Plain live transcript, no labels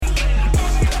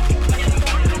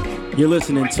You're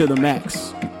listening to The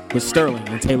Max with Sterling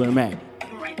and Taylor Mack.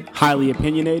 Highly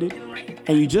opinionated,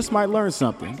 and you just might learn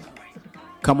something.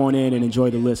 Come on in and enjoy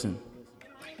the listen.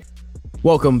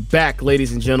 Welcome back,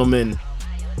 ladies and gentlemen,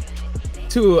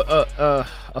 to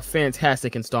a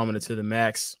fantastic installment of To The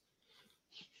Max.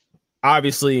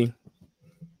 Obviously,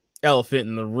 elephant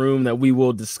in the room that we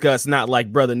will discuss, not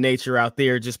like Brother Nature out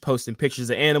there just posting pictures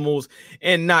of animals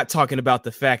and not talking about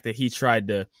the fact that he tried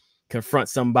to confront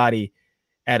somebody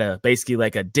at basically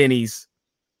like a Denny's,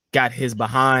 got his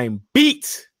behind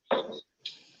beat.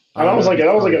 That was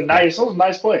a nice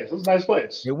place. It was a nice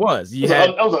place. It was.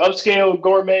 That was an upscale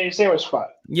gourmet sandwich spot.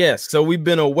 Yes. So we've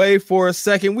been away for a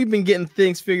second. We've been getting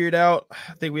things figured out.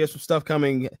 I think we have some stuff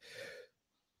coming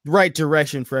right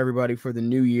direction for everybody for the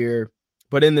new year.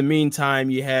 But in the meantime,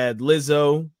 you had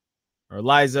Lizzo or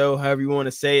Lizzo, however you want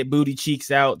to say it, booty cheeks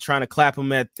out, trying to clap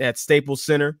him at Staples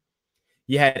Center.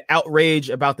 You had outrage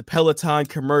about the Peleton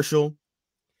commercial.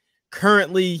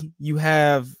 Currently, you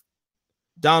have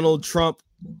Donald Trump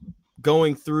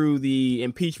going through the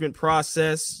impeachment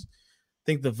process. I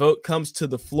think the vote comes to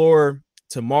the floor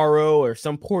tomorrow or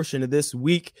some portion of this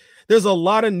week. There's a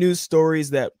lot of news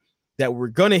stories that we're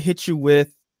going to hit you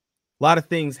with. A lot of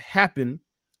things happen.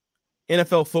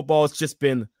 NFL football, it's just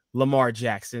been Lamar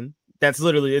Jackson. That's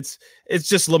literally, it's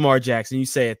just Lamar Jackson. You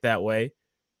say it that way.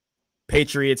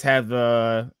 Patriots have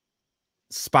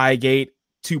Spygate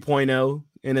 2.0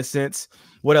 in a sense.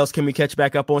 What else can we catch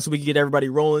back up on so we can get everybody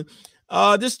rolling?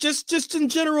 Just in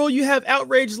general, you have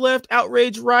outrage left,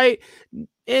 outrage right.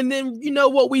 And then, you know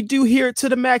what we do here To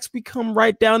The Max, we come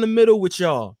right down the middle with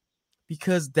y'all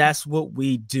because that's what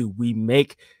we do. We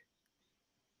make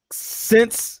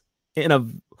sense in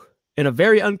a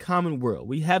very uncommon world.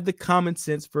 We have the common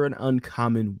sense for an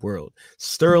uncommon world.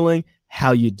 Sterling,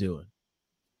 how you doing?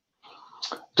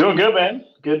 Doing good, man.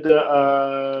 Good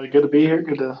to be here.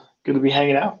 Good to be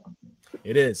hanging out.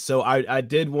 It is. So I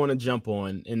did want to jump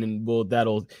on, and then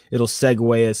it'll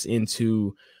segue us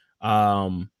into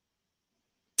kind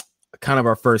of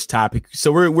our first topic.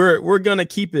 So we're gonna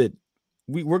keep it.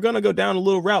 We're gonna go down a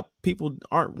little route people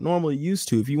aren't normally used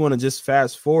to. If you want to just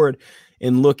fast forward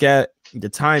and look at the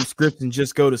time script and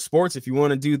just go to sports, if you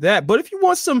want to do that. But if you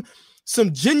want some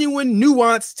genuine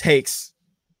nuanced takes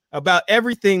about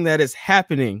everything that is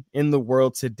happening in the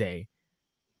world today,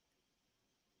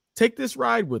 take this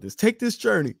ride with us. Take this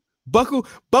journey. Buckle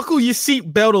your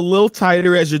seatbelt a little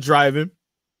tighter as you're driving.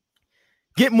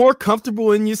 Get more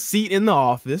comfortable in your seat in the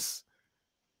office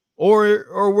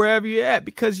or wherever you're at,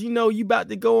 because you know you about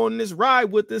to go on this ride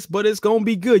with us, but it's gonna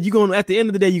be good. You're gonna, at the end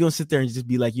of the day, you're gonna sit there and just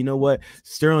be like, you know what?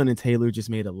 Sterling and Taylor just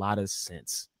made a lot of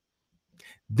sense.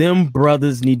 Them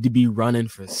brothers need to be running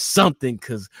for something,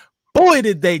 because boy,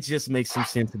 did they just make some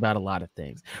sense about a lot of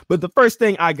things. But the first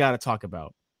thing I got to talk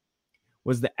about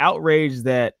was the outrage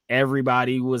that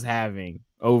everybody was having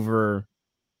over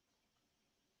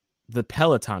the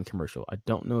Peloton commercial. I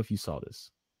don't know if you saw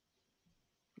this.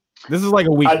 This is like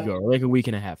a week ago, or like a week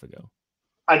and a half ago.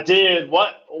 I did.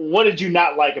 What did you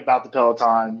not like about the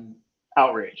Peloton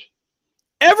outrage?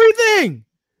 Everything.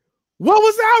 What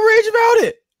was the outrage about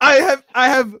it? I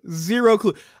have zero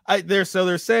clue. They're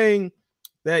saying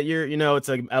that it's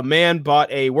a man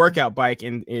bought a workout bike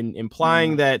in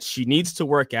implying that she needs to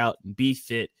work out and be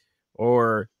fit,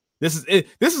 or there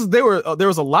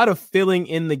was a lot of filling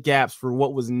in the gaps for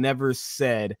what was never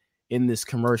said in this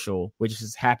commercial, which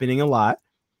is happening a lot.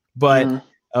 But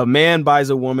a man buys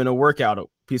a woman a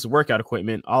piece of workout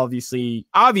equipment, obviously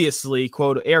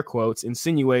quote air quotes,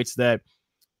 insinuates that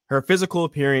her physical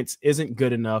appearance isn't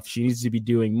good enough. She needs to be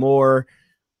doing more.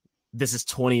 This is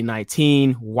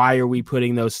 2019. Why are we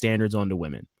putting those standards onto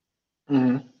women?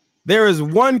 Mm-hmm. There is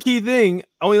one key thing,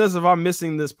 only unless if I'm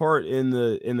missing this part in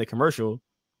the commercial.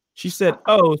 She said,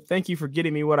 "Oh, thank you for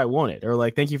getting me what I wanted," or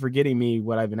like, "Thank you for getting me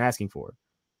what I've been asking for,"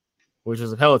 which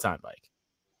is a Peloton bike.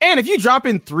 And if you drop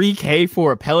in $3,000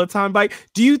 for a Peloton bike,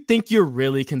 do you think you're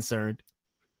really concerned?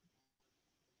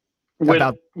 With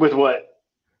what?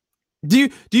 Do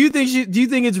you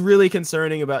think it's really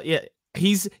concerning about? Yeah.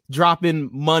 He's dropping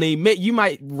money. You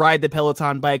might ride the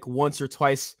Peloton bike once or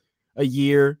twice a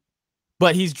year,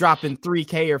 but he's dropping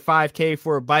 $3,000 or $5,000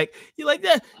 for a bike. You're like,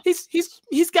 yeah, he's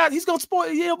gonna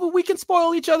spoil. But we can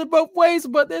spoil each other both ways.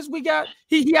 But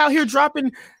he out here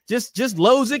dropping just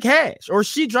loads of cash, or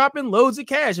she dropping loads of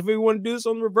cash. If we want to do this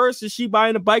on the reverse, is she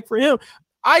buying a bike for him?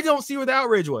 I don't see where the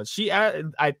outrage was.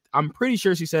 I'm pretty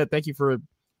sure she said thank you for the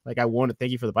bike I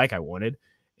wanted,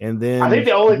 and then I think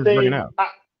the only thing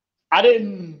I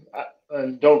didn't.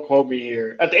 Don't quote me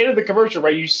here. At the end of the commercial,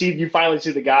 right? You finally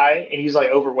see the guy, and he's like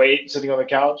overweight, sitting on the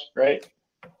couch, right?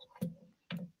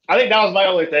 I think that was my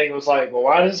only thing. It was like, well,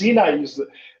 why does he not use the?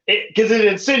 Because it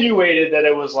insinuated that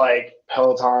it was like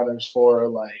Peloton for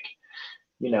like,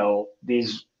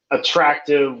 these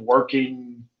attractive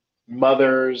working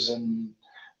mothers and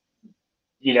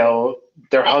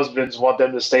their husbands want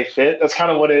them to stay fit. That's kind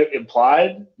of what it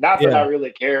implied. Not that I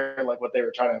really care like what they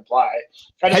were trying to imply.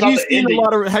 Have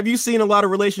you seen a lot of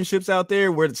relationships out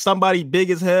there where somebody big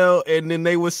as hell and then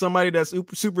they was somebody that's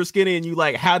super skinny and you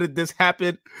like, how did this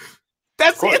happen?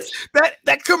 That's it.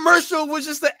 That commercial was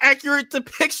just an accurate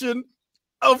depiction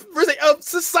of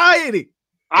society.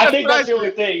 I think that's the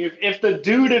only thing. If the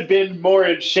dude had been more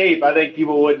in shape, I think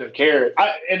people wouldn't have cared.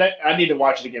 I need to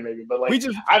watch it again, maybe. But like,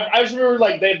 I just remember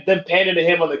like them panning to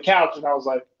him on the couch, and I was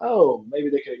like, oh, maybe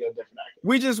they could have got a different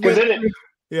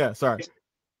actor. Sorry.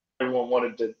 Everyone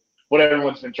wanted to what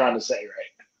everyone's been trying to say,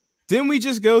 right? Didn't we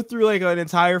just go through like an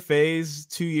entire phase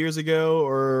 2 years ago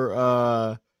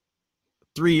or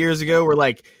 3 years ago where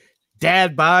like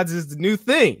dad bods is the new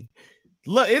thing?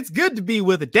 Look, it's good to be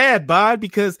with a dad bod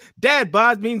because dad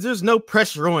bods means there's no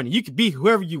pressure on you. You can be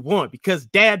whoever you want because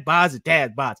dad bods are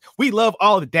dad bods. We love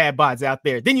all the dad bods out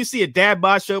there. Then you see a dad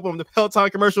bod show up on the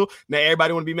Peloton commercial. Now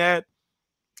everybody want to be mad.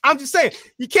 I'm just saying,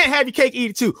 you can't have your cake,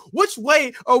 eat it too. Which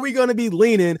way are we going to be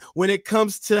leaning when it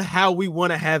comes to how we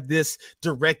want to have this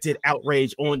directed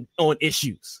outrage on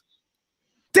issues?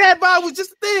 Dad bod was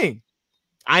just a thing.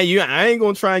 I ain't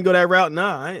gonna try and go that route.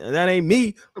 Nah, that ain't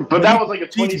me. But that was like a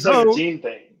 2017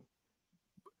 thing.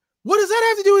 What does that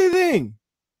have to do with anything?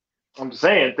 I'm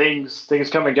saying things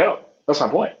come and go. That's my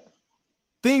point.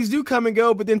 Things do come and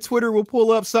go, but then Twitter will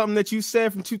pull up something that you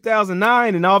said from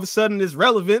 2009, and all of a sudden it's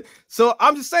relevant. So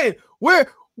I'm just saying, what?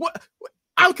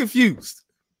 I'm confused.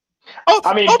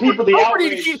 I mean,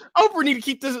 Oprah need to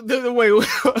keep this the way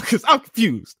because I'm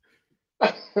confused.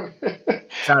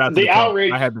 Shout out to the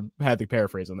outrage. I had to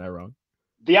paraphrase on that wrong.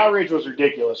 The outrage was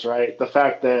ridiculous, right? The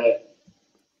fact that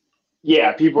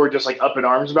people were just like up in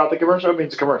arms about the commercial. I mean,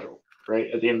 it's a commercial,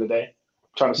 right? At the end of the day,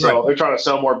 they're trying to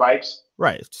sell more bikes.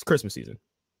 Right. It's Christmas season.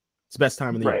 It's the best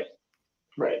time of the year.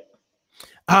 Right.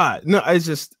 No, it's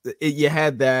just you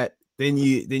had that. Then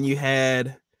you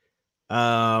had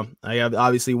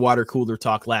obviously water cooler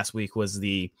talk last week was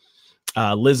the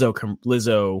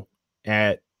Lizzo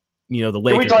at the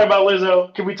Lakers. Can we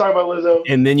talk about Lizzo?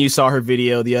 And then you saw her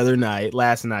video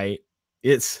last night.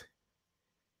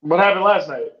 What happened last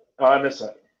night? Oh, I missed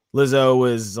that. Lizzo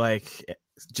was like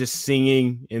just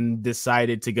singing and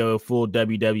decided to go full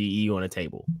WWE on a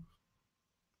table.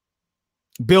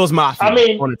 Bill's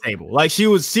Mafia on a table. Like she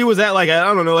was at like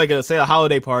a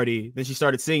holiday party. Then she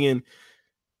started singing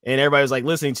and everybody was like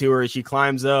listening to her. She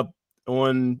climbs up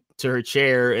on to her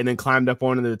chair and then climbed up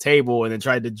onto the table and then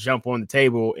tried to jump on the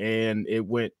table and it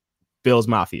went Bill's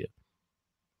Mafia.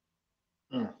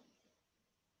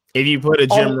 If you put a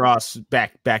Jim Ross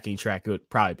backing track, it would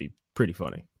probably be pretty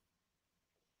funny.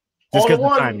 Just because the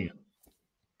timing.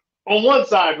 On one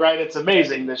side, right, it's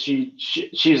amazing that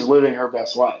she's living her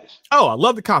best life. Oh, I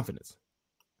love the confidence.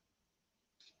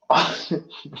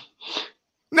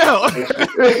 No.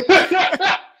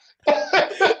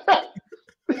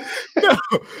 No,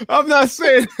 I'm not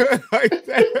saying like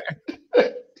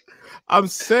that. I'm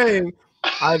saying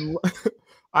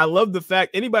I love the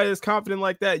fact anybody that's confident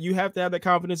like that, you have to have that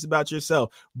confidence about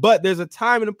yourself. But there's a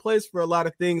time and a place for a lot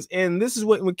of things. And this is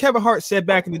when Kevin Hart said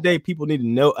back in the day, people need to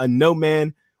know a no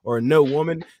man or a no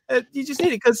woman. You just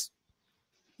need it because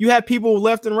you have people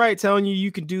left and right telling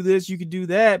you can do this, you can do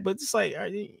that. But it's like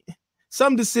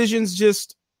some decisions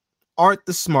just aren't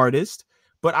the smartest.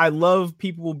 But I love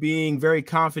people being very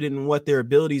confident in what their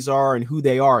abilities are and who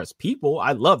they are as people.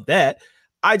 I love that.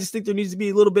 I just think there needs to be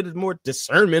a little bit more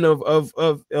discernment of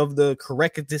the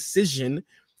correct decision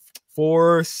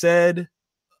for said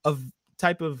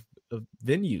type of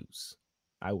venues,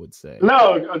 I would say.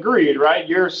 No, agreed, right?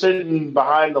 You're sitting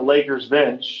behind the Lakers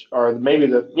bench, or maybe it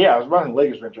was behind the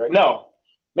Lakers bench, right? No,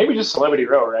 maybe just Celebrity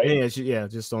Row, right? Yeah,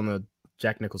 just on the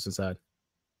Jack Nicholson side.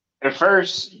 At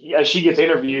first, as she gets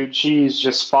interviewed, she's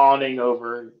just fawning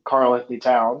over Karl Anthony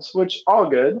Towns, which all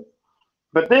good.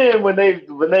 But then when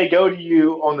they go to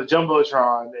you on the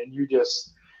Jumbotron and you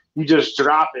just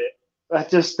drop it, that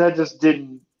just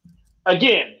didn't.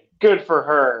 Again, good for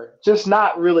her. Just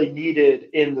not really needed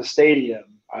in the stadium.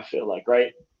 I feel like,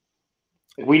 right?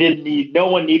 No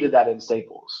one needed that in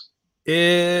Staples.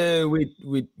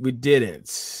 We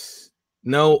didn't.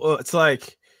 No, it's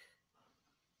like.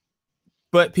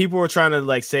 But people were trying to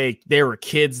like say there were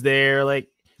kids there. Like,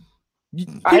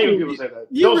 I hate when people say that.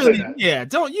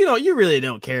 You really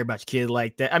don't care about your kid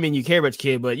like that. I mean, you care about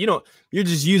your kid, but you're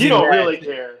just using. You don't really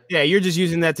care. Yeah, you're just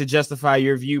using that to justify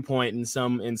your viewpoint in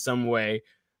some way.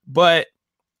 But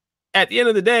at the end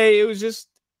of the day, it was just,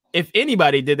 if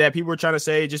anybody did that, people were trying to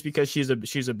say just because she's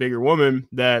a bigger woman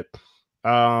that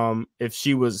if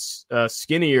she was a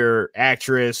skinnier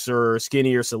actress or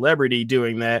skinnier celebrity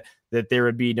doing that there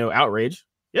would be no outrage.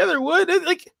 Yeah, there would.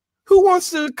 Like, who wants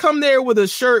to come there with a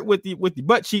shirt with the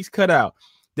butt cheeks cut out?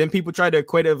 Then people try to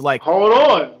equate it like, hold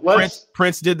on,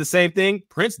 Prince did the same thing.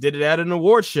 Prince did it at an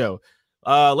award show.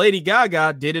 Lady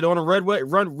Gaga did it on a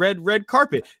red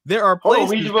carpet. There are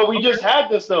places. But we just had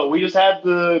this though. We just had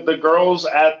the girls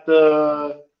at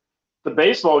the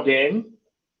baseball game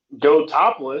go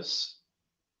topless.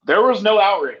 There was no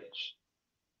outrage,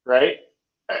 right?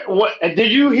 What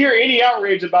did you hear any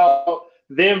outrage about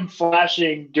them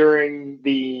flashing during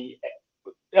the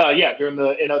during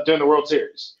the World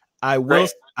Series? I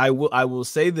will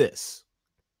say this.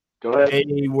 Go ahead.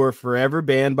 They were forever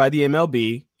banned by the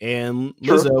MLB, and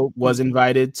Lizzo was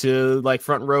invited to like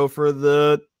front row for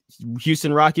the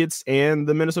Houston Rockets and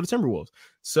the Minnesota Timberwolves.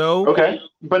 So okay,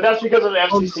 but that's because of the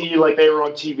FCC, like they were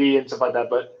on TV and stuff like that.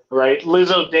 But right,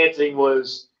 Lizzo dancing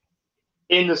was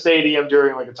in the stadium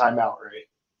during like a timeout, right?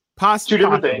 Two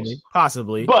different things,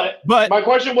 possibly. But my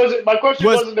question wasn't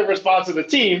the response of the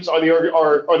teams or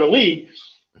the league.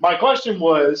 My question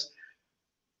was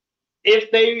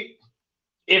if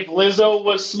Lizzo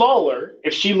was smaller,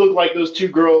 if she looked like those two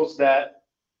girls that,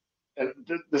 and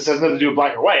this has nothing to do with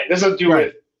black or white, this has to do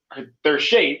with their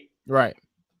shape, right?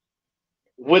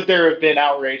 Would there have been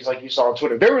outrage like you saw on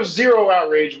Twitter? There was zero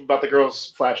outrage about the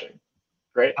girls flashing,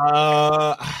 right?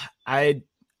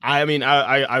 I mean,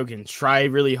 I can try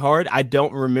really hard. I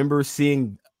don't remember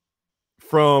seeing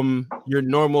from your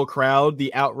normal crowd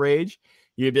the outrage.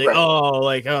 You'd be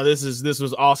like, this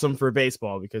was awesome for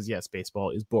baseball, because yes, baseball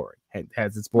is boring and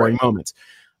has its boring moments.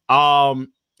 The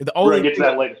only get to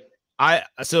that later.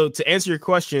 So to answer your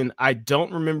question, I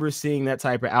don't remember seeing that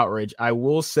type of outrage. I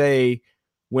will say,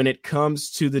 when it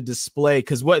comes to the display,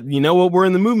 because what we're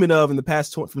in the movement of in the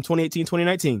past from 2018,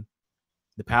 2019,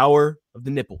 the power of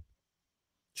the nipple.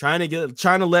 Trying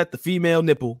to let the female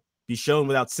nipple be shown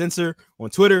without censor on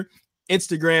Twitter,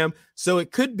 Instagram. So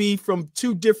it could be from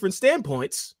two different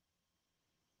standpoints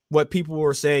what people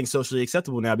were saying socially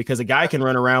acceptable now, because a guy can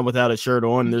run around without a shirt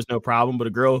on and there's no problem, but a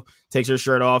girl takes her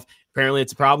shirt off, apparently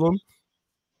it's a problem.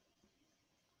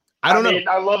 I don't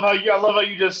know. I love how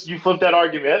you flipped that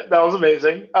argument. That was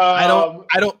amazing. I don't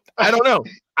know. I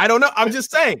don't know. I'm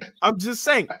just saying.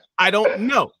 I don't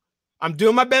know. I'm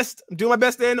doing my best. To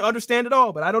understand it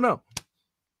all, but I don't know.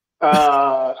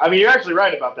 You're actually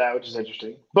right about that, which is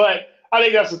interesting. But I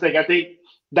think that's the thing. I think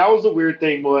that was the weird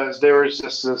thing, was there was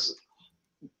just this.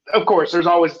 Of course, there's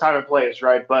always time and place,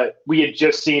 right? But we had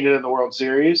just seen it in the World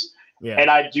Series, and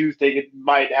I do think it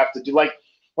might have to do like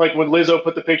when Lizzo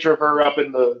put the picture of her up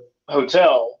in the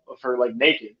hotel of her like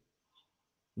naked,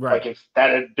 right? Like if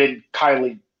that had been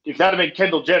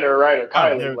Kendall Jenner, right, or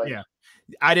Kylie,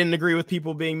 I didn't agree with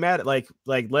people being mad at like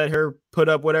let her put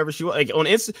up whatever she wants. Like on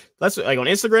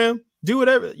Instagram, do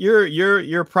whatever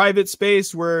your private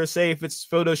space where, say, if it's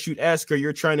photo shoot-esque or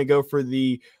you're trying to go for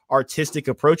the artistic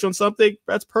approach on something,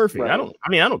 that's perfect. Right. I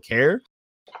don't care.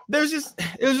 There's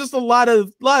just a lot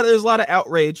of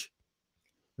outrage.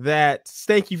 That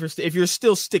thank you for if you're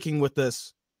still sticking with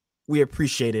us, we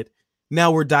appreciate it.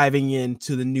 Now we're diving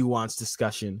into the nuanced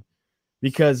discussion,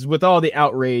 because with all the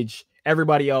outrage,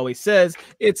 everybody always says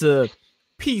it's a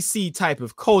PC type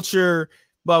of culture,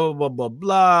 blah, blah, blah, blah,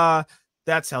 blah.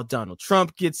 That's how Donald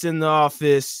Trump gets in the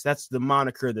office. That's the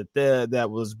moniker that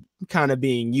was kind of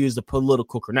being used,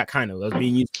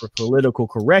 being used for political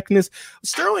correctness.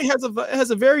 Sterling has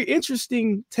a very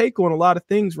interesting take on a lot of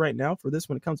things right now for this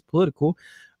when it comes to political.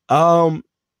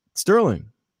 Sterling,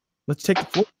 let's take the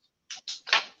floor.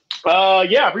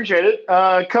 Yeah, appreciate it.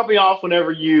 Cut me off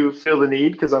whenever you feel the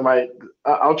need, because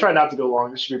I'll try not to go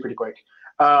long. This should be pretty quick.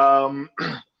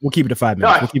 We'll keep it to 5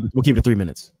 minutes. We'll keep it to 3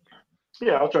 minutes.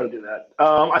 Yeah, I'll try to do that.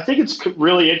 I think it's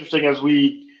really interesting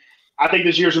I think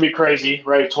this year's gonna be crazy,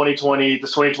 right?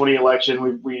 2020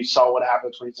 election, we saw what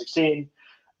happened in 2016.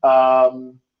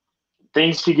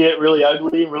 Things could get really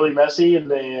ugly, really messy,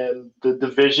 and then the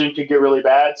division could get really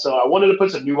bad. So I wanted to put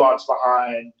some nuance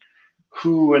behind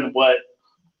who and what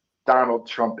Donald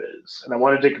Trump is. And I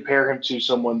wanted to compare him to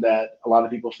someone that a lot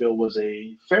of people feel was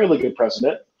a fairly good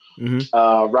president,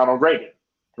 Ronald Reagan,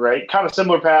 right? Kind of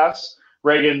similar paths.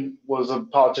 Reagan was a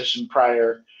politician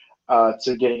prior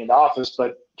to getting into office,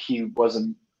 but he was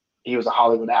a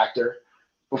Hollywood actor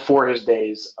before his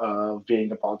days of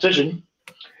being a politician.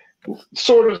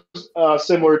 Sort of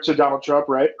similar to Donald Trump,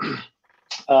 right?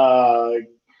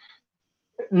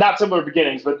 Not similar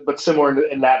beginnings, but similar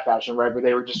in that fashion, right? But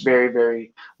they were just very,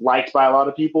 very liked by a lot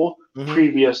of people.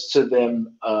 previous to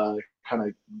them kind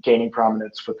of gaining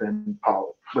prominence within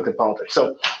politics.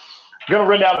 So I'm going to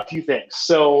run down a few things.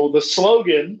 So the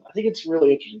slogan, I think it's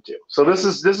really interesting too. So this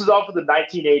is off of the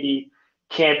 1980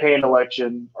 campaign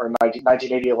election or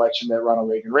 1980 election that Ronald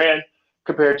Reagan ran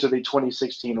compared to the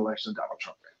 2016 election Donald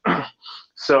Trump ran.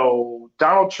 So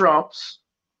Donald Trump's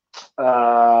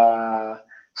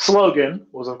slogan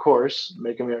was, of course,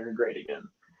 "Make America Great Again."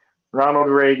 Ronald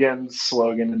Reagan's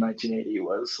slogan in 1980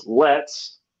 was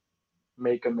 "Let's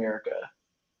make America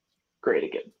great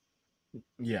again."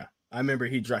 Yeah, I remember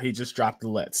he just dropped the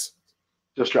 "let's."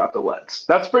 Just dropped the "let's."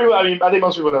 That's pretty. I mean, I think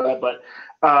most people know that, but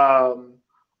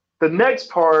the next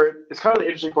part is kind of the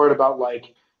interesting part about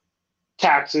like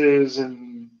taxes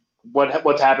and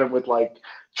what's happened with like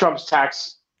Trump's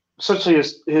tax, essentially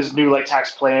his new like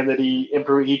tax plan that he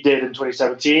did in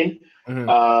 2017.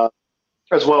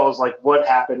 As well as like what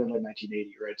happened in the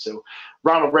 1980, right? So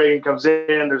Ronald Reagan comes in.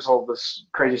 There's all this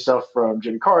crazy stuff from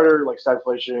Jimmy Carter, like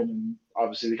stagflation, and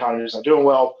obviously the economy is not doing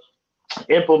well.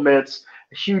 Implements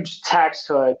a huge tax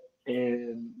cut,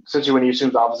 and essentially when he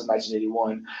assumes office in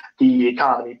 1981, the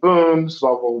economy booms.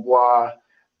 Blah blah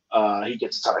blah. He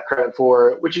gets a ton of credit for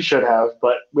it, which he should have.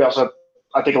 But we also,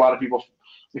 I think, a lot of people,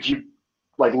 if you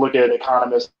like look at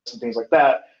economists and things like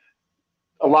that,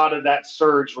 a lot of that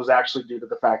surge was actually due to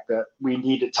the fact that we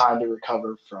needed time to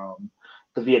recover from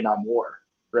the Vietnam War,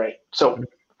 right? So,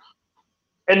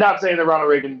 and not saying that Ronald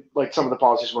Reagan, like some of the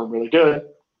policies weren't really good,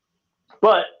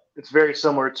 but it's very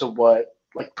similar to what,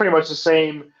 like pretty much the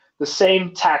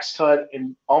same tax cut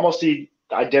and almost the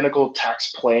identical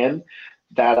tax plan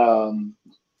that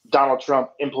Donald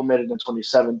Trump implemented in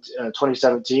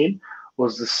 2017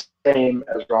 was the same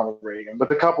as Ronald Reagan,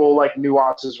 but a couple like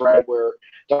nuances, right, where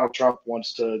Donald Trump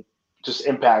wants to just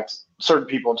impact certain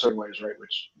people in certain ways, right,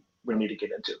 which we need to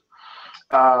get into.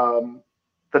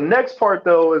 The next part,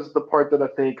 though, is the part that I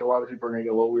think a lot of people are going to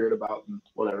get a little weird about and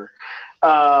whatever,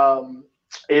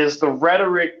 is the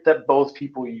rhetoric that both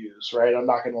people use, right? I'm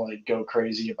not going to like go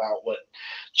crazy about what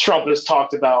Trump has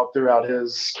talked about throughout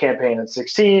his campaign in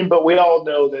 2016, but we all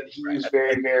know that he used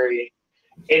very, very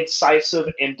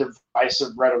incisive and divisive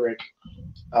rhetoric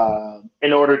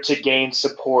in order to gain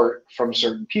support from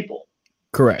certain people.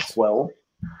 Correct. Well,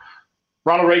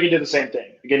 Ronald Reagan did the same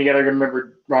thing. Again, you got to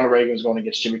remember Ronald Reagan was going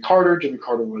against Jimmy Carter. Jimmy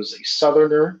Carter was a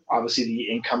Southerner, obviously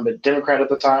the incumbent Democrat at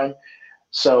the time.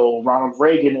 So Ronald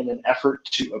Reagan, in an effort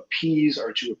to appease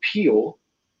or to appeal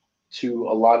to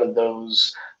a lot of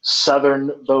those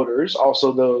Southern voters,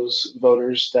 also those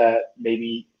voters that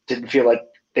maybe didn't feel like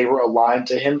they were aligned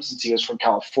to him since he was from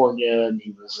California and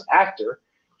he was an actor,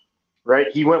 right?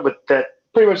 He went with that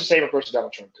pretty much the same approach that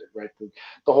Donald Trump did, right?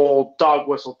 The whole dog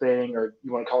whistle thing, or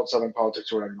you want to call it Southern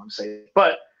politics or whatever you want to say.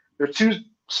 But there are two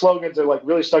slogans that like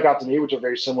really stuck out to me, which are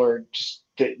very similar, just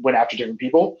that went after different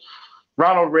people.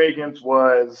 Ronald Reagan's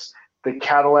was the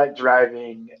Cadillac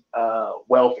driving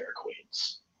welfare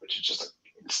queens, which is just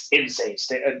insane.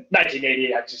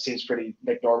 1980 actually seems pretty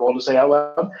normal to say out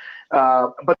loud.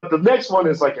 But the next one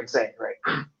is like insane,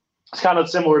 right? It's kind of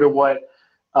similar to what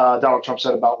Donald Trump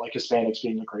said about like Hispanics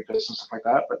being like rapists and stuff like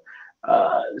that. But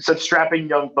it said strapping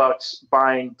young bucks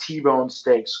buying T-bone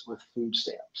steaks with food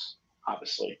stamps,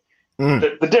 obviously.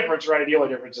 The difference, right? The only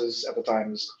difference is at the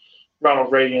time is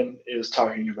Ronald Reagan is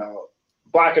talking about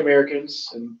Black Americans,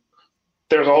 and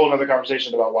there's a whole other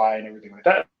conversation about why and everything like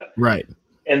that. Right.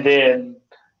 And then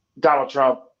Donald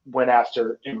Trump went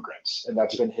after immigrants, and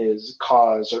that's been his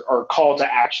cause or call to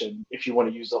action, if you want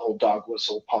to use the whole dog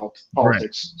whistle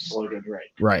politics slogan, right?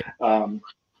 Right.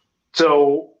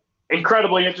 So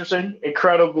incredibly interesting,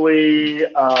 incredibly,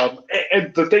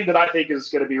 and the thing that I think is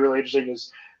going to be really interesting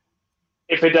is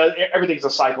if it does, everything's a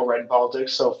cycle, right, in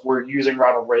politics. So if we're using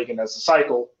Ronald Reagan as a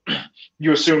cycle,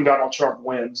 you assume Donald Trump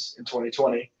wins in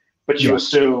 2020, but you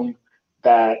assume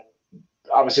that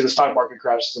obviously the stock market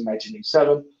crashes in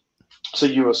 1987. So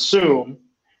you assume,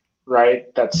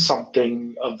 right, that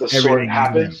something of the sort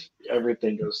happens,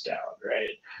 everything goes down,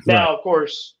 right? Now, of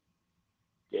course,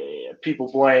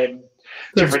 people blame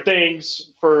different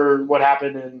things for what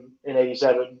happened in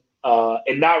 87.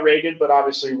 And not Reagan, but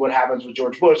obviously what happens with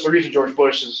George Bush. The reason George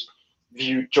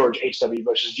H.W.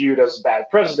 Bush is viewed as a bad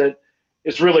president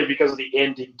is really because of the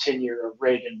ending tenure of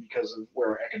Reagan, because of where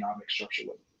our economic structure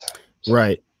was at the time. So.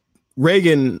 Right.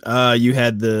 Reagan, you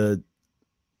had the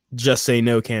Just Say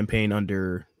No campaign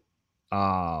under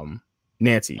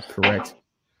Nancy, correct?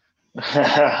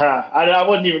 I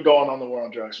wasn't even going on the war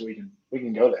on drugs. So we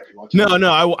can go there if you want to.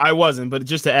 No, I wasn't. But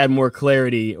just to add more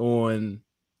clarity on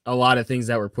a lot of things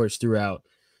that were pushed throughout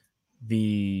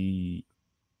the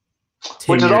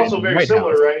which is also very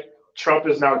similar, right? Trump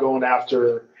is now going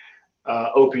after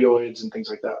opioids and things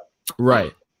like that.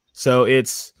 Right. So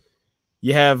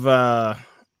you have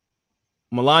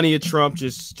Melania Trump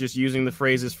just using the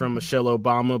phrases from Michelle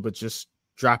Obama, but just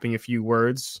dropping a few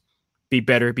words. Be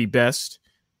better, be best,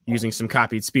 using some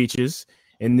copied speeches.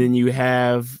 And then you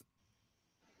have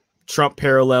Trump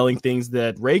paralleling things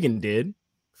that Reagan did,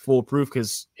 foolproof,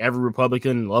 because every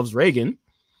Republican loves Reagan.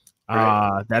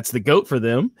 Right. That's the GOAT for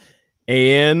them.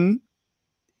 And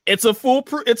it's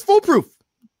foolproof. It's a foolproof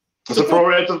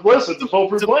plan. It's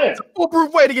a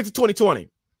foolproof way to get to 2020.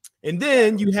 And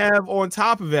then you have on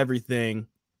top of everything,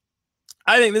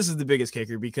 I think this is the biggest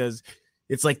kicker, because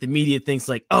it's like the media thinks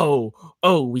like, oh,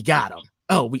 we got him.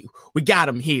 Oh, we got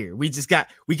him here. We got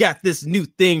this new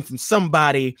thing from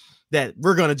somebody that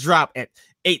we're going to drop at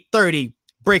 8:30,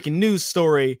 breaking news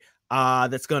story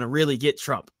that's going to really get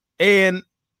Trump. And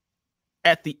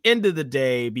at the end of the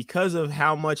day, because of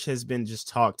how much has been just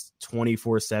talked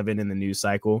 24/7 in the news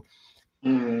cycle,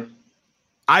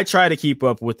 I try to keep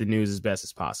up with the news as best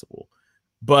as possible.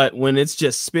 But when it's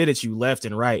just spit at you left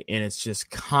and right, and it's just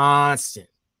constant,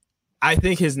 I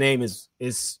think his name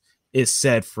is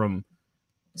said from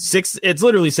 6. It's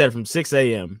literally said from 6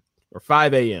 a.m. or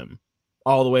 5 a.m.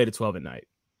 all the way to 12 at night.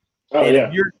 Oh,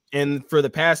 and and for the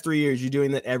past 3 years, you're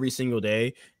doing that every single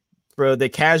day. Bro, the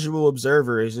casual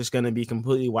observer is just going to be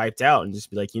completely wiped out and just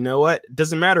be like, you know what? It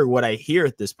doesn't matter what I hear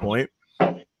at this point.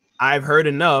 I've heard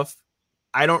enough.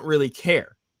 I don't really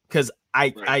care, because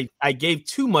I gave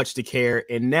too much to care,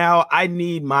 and now I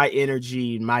need my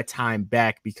energy, my time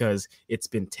back, because it's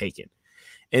been taken.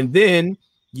 And then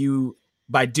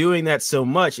by doing that so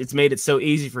much, it's made it so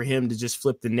easy for him to just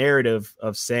flip the narrative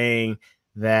of saying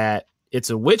that it's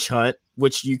a witch hunt,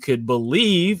 which you could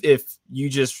believe if you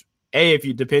just, if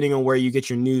you, depending on where you get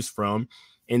your news from,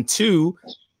 and 2,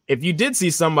 if you did see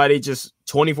somebody just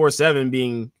 24/7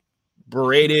 being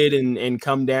berated and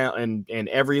come down and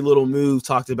every little move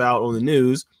talked about on the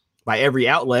news by every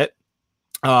outlet,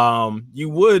 you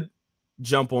would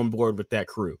jump on board with that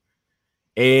crew.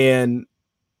 And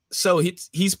so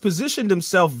he's positioned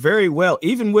himself very well,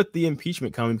 even with the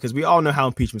impeachment coming, because we all know how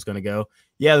impeachment's going to go.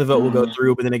 Yeah, the vote will go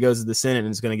through, but then it goes to the Senate and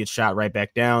it's going to get shot right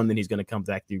back down. Then he's going to come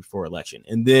back through for election.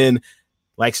 And then,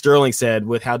 like Sterling said,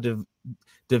 with how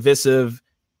divisive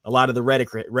a lot of the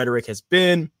rhetoric has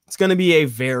been, it's going to be a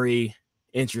very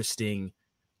interesting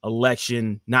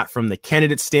election, not from the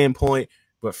candidate standpoint,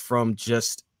 but from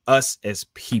just us as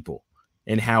people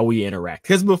and how we interact.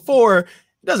 Because before,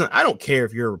 I don't care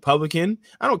if you're a Republican.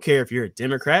 I don't care if you're a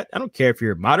Democrat. I don't care if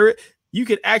you're a moderate. You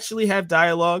could actually have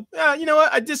dialogue. You know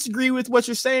what? I disagree with what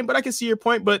you're saying, but I can see your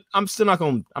point, but I'm not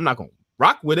going to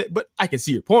rock with it, but I can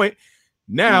see your point.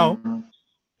 Now,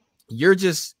 you're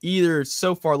just either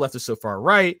so far left or so far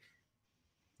right.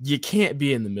 You can't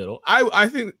be in the middle. I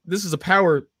think this is a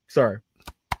power. Sorry.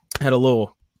 Had a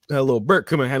little burp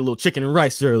come in. Had a little chicken and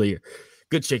rice earlier.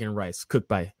 Good chicken and rice cooked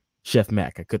by Chef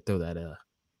Mac. I could throw that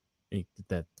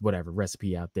whatever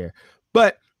recipe out there,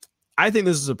 but I think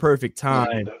this is a perfect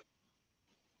time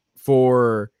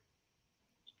for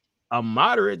a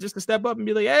moderate just to step up and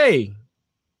be like, hey,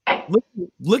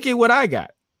 look at what I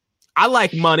got. I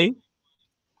like money.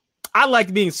 I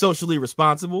like being socially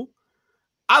responsible.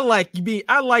 I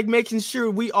like making sure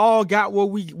we all got what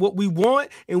we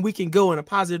want and we can go in a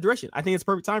positive direction. I think it's a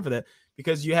perfect time for that,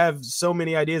 because you have so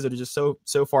many ideas that are just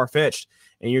so far-fetched,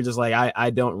 and you're just like, I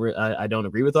don't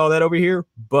agree with all that over here,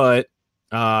 but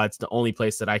it's the only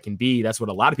place that I can be. That's what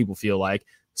a lot of people feel like.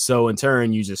 So in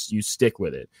turn, you stick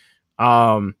with it.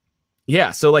 So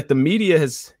like the media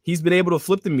he's been able to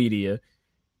flip the media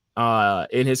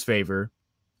in his favor,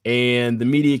 and the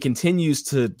media continues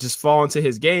to just fall into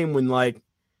his game when, like,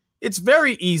 it's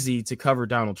very easy to cover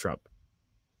Donald Trump.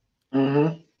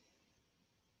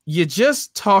 You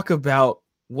just talk about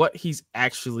what he's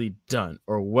actually done,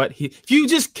 or if you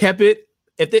just kept it,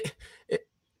 if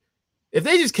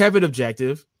they just kept it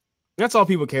objective, that's all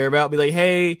people care about. Be like,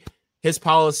 hey, his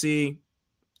policy,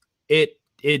 it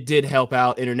did help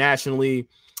out internationally,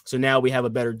 so now we have a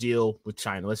better deal with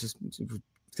China.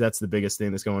 That's the biggest thing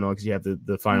that's going on, because you have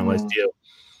the finalized deal,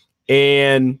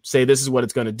 and say this is what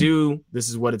it's going to do, this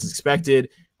is what it's expected,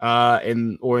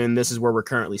 and this is where we're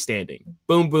currently standing.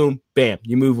 Boom, boom, bam,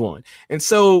 you move on. And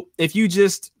so if you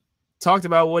just talked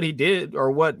about what he did,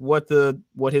 or what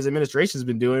his administration has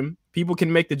been doing, people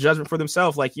can make the judgment for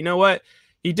themselves. Like, you know what?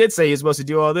 He did say he's supposed to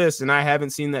do all this, and I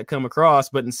haven't seen that come across.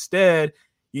 But instead,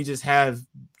 you just have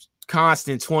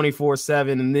constant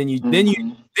 24/7, and then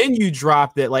you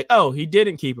drop that, like, oh, he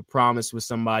didn't keep a promise with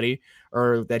somebody,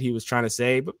 or that he was trying to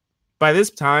say. But by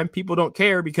this time, people don't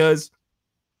care, because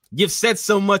you've said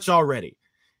so much already,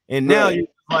 and now you're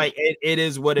like it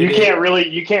is what you it can't is.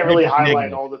 really highlight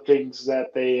Negative. all the things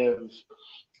that they have,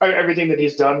 everything that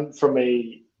he's done from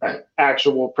a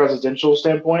actual presidential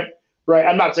standpoint, right?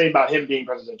 I'm not saying about him being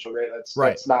presidential, right?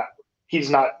 That's not, he's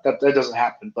not, that doesn't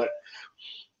happen. But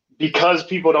because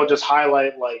people don't just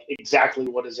highlight like exactly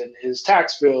what is in his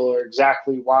tax bill or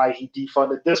exactly why he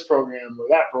defunded this program or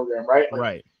that program, right? Like,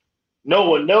 Right. no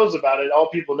one knows about it. All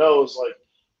people know is like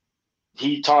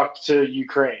he talked to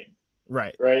Ukraine,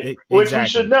 Right. right? Which we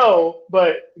should know,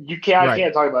 but I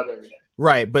can't talk about it every day.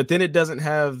 Right, but then it doesn't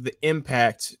have the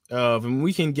impact of, and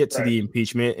we can get to the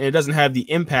impeachment, and it doesn't have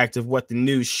the impact of what the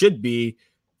news should be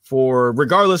for,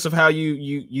 regardless of how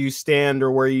you stand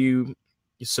or where you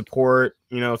support,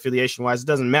 affiliation wise, it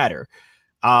doesn't matter.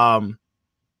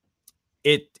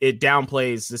 It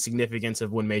downplays the significance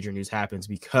of when major news happens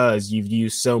because you've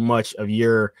used so much of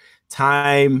your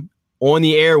time on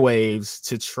the airwaves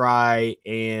to try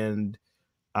and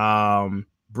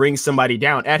bring somebody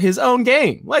down at his own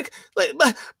game. Like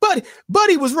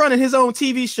Buddy was running his own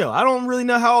TV show. I don't really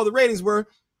know how all the ratings were,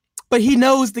 but he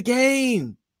knows the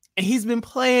game and he's been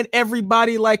playing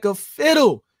everybody like a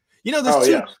fiddle.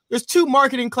 There's two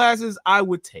marketing classes I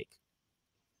would take.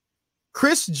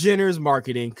 Kris Jenner's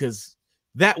marketing, because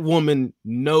that woman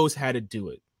knows how to do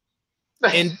it.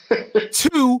 And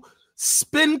 2,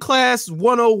 Spin Class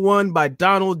 101 by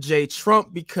Donald J.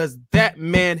 Trump, because that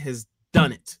man has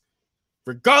done it.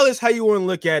 Regardless how you want to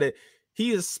look at it, he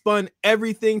has spun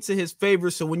everything to his favor.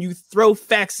 So when you throw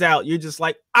facts out, you're just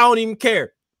like, I don't even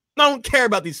care. I don't care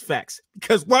about these facts.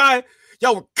 Because why?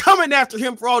 Y'all were coming after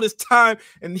him for all this time,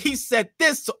 and he said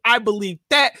this, so I believe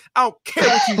that. I don't care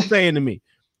what you're saying to me.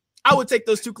 I would take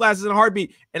those 2 classes in a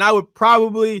heartbeat, and I would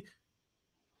probably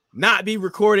not be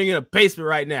recording in a basement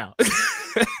right now.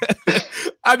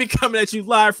 I'd be coming at you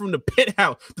live from the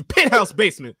penthouse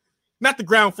basement. Not the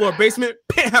ground floor basement,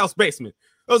 penthouse basement.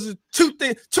 Those are 2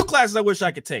 classes I wish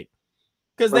I could take.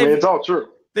 Because it's all true.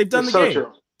 They've done it's the so game.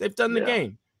 True. They've done the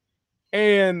game.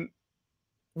 And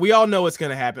we all know what's going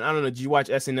to happen. I don't know. Did you watch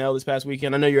SNL this past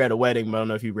weekend? I know you're at a wedding, but I don't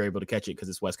know if you were able to catch it because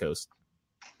it's West Coast.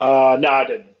 No, I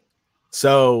didn't.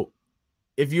 So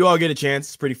if you all get a chance,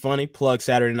 it's pretty funny. Plug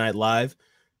Saturday Night Live.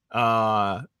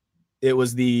 It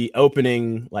was the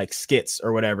opening like skits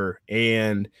or whatever.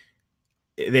 And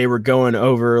they were going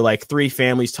over like 3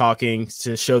 families talking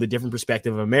to show the different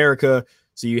perspective of America.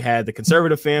 So you had the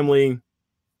conservative family.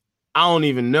 I don't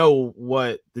even know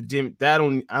what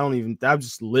I'm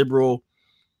just liberal.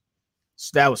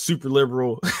 So that was super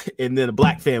liberal. And then a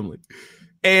black family.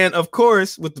 And of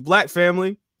course, with the black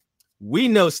family, we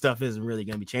know stuff isn't really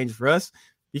going to be changing for us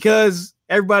because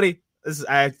everybody,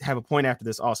 I have a point after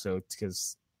this also,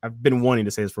 because I've been wanting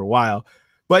to say this for a while.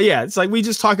 But yeah, it's like we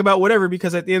just talk about whatever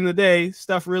because at the end of the day,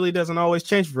 stuff really doesn't always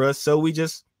change for us. So we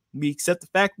accept the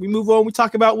fact, we move on, we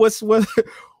talk about what's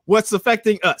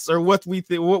affecting us or what we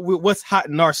think, what's hot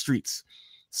in our streets.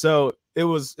 So it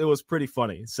was pretty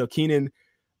funny. So Keenan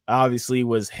obviously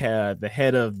was the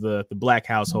head of the black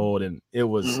household, and it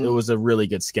was a really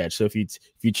good sketch. So if you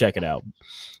check it out,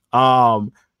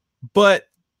 but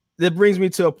that brings me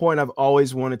to a point I've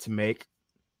always wanted to make.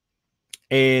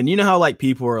 And you know how like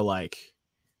people are like,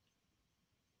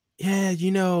 yeah, I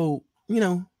don't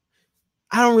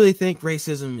really think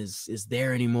racism is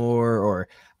there anymore, or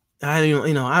I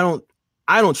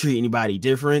don't treat anybody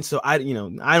different, so I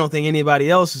don't think anybody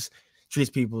else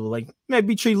treats people like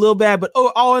maybe treat a little bad, but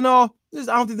all in all, I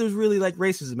don't think there's really like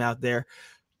racism out there.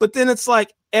 But then it's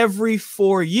like every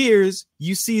 4 years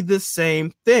you see the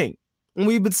same thing, and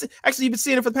you've been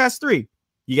seeing it for the past 3.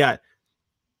 You got,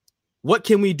 what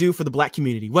can we do for the black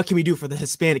community? What can we do for the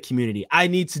Hispanic community? I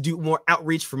need to do more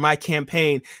outreach for my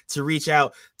campaign to reach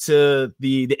out to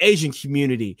the Asian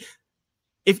community.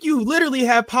 If you literally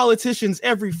have politicians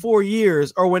every 4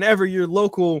 years or whenever your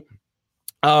local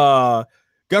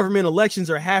government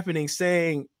elections are happening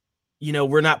saying,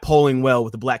 we're not polling well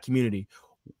with the black community,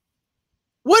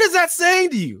 what is that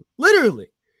saying to you? Literally,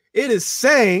 it is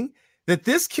saying that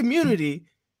this community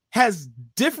has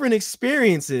different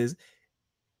experiences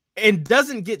and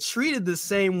doesn't get treated the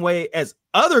same way as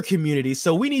other communities.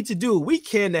 So we need to do what we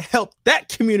can to help that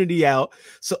community out.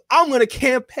 So I'm going to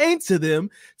campaign to them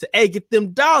to get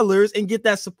them dollars and get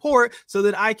that support so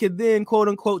that I could then, quote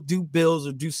unquote, do bills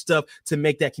or do stuff to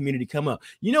make that community come up.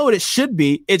 You know what it should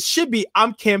be? It should be,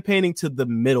 I'm campaigning to the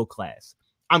middle class.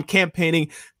 I'm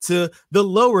campaigning to the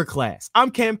lower class.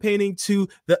 I'm campaigning to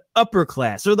the upper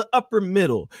class or the upper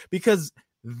middle, because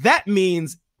that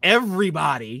means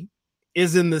everybody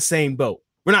is in the same boat.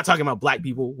 We're not talking about black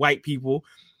people, white people,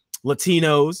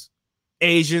 Latinos,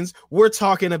 Asians. We're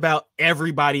talking about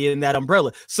everybody in that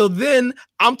umbrella. So then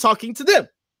I'm talking to them.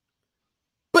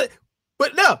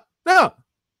 But no,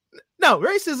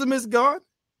 racism is gone.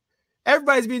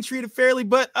 Everybody's being treated fairly,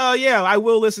 but yeah, I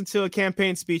will listen to a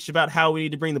campaign speech about how we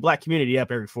need to bring the black community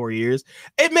up every 4 years.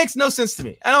 It makes no sense to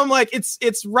me. And I'm like,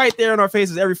 it's right there in our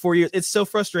faces every 4 years. It's so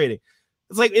frustrating.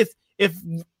 It's like if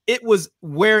it was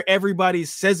where everybody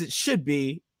says it should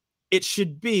be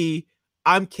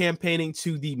I'm campaigning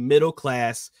to the middle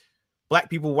class, black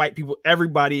people, white people,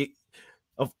 everybody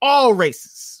of all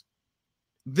races.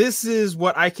 This is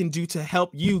what I can do to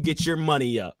help you get your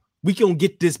money up. We can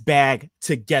get this bag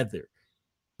together.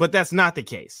 But that's not the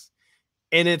case.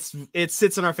 And it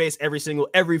sits in our face every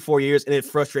 4 years, and it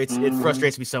frustrates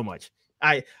me so much.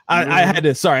 I had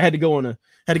to go on a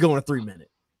 3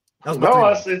 minute.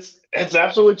 No, it's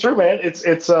absolutely true, man. It's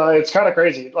kind of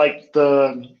crazy. Like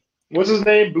what's his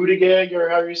name? Buttigieg, or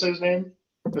however you say his name.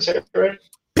 Is that right?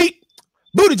 Pete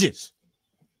Buttigieg.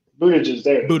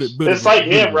 There. It's like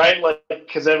him, right? Like,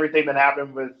 because everything that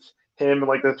happened with him and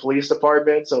like the police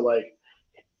department. So like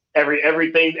every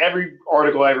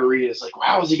article I ever read is like,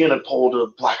 how is he going to poll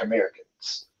to black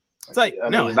Americans? It's like,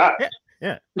 no, he's not.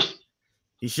 Yeah.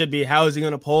 He should be. How is he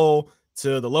going to poll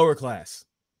to the lower class?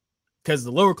 Because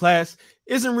the lower class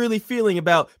isn't really feeling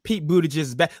about Pete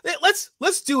Buttigieg's back.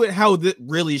 Let's do it how it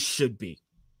really should be.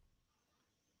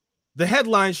 The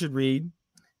headline should read,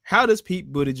 how does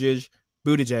Pete Buttigieg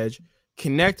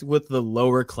connect with the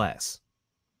lower class?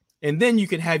 And then you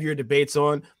can have your debates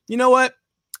on, you know what?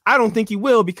 I don't think he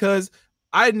will, because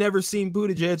I'd never seen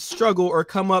Buttigieg struggle or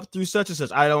come up through such and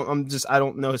such. I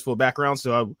don't know his full background,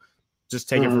 so I'll just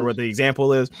take it for what the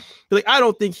example is. But like, I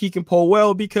don't think he can poll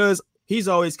well because he's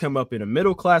always come up in a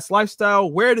middle class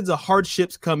lifestyle. Where did the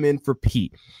hardships come in for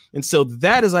Pete? And so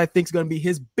that is, I think, is going to be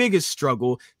his biggest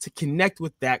struggle, to connect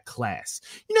with that class.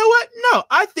 You know what? No,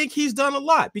 I think he's done a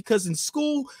lot, because in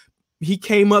school, he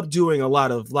came up doing a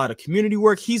lot of community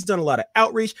work. He's done a lot of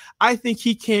outreach. I think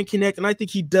he can connect, and I think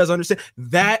he does understand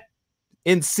that.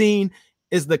 In scene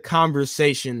is the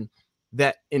conversation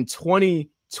that in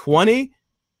 2020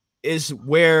 is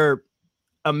where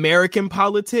American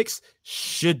politics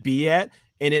should be at,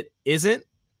 and it isn't.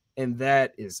 And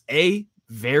that is A,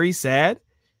 very sad.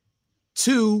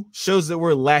 2, shows that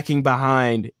we're lacking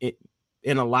behind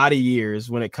in a lot of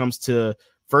years when it comes to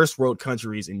first world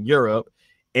countries in Europe.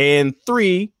 And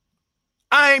 3,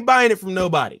 I ain't buying it from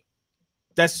nobody.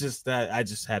 That's just that. I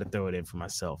just had to throw it in for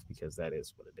myself, because that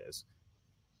is what it is.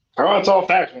 Oh, it's all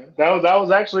facts, man. That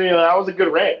was actually that was a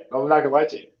good rant. I'm not gonna lie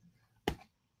to you.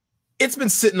 It's been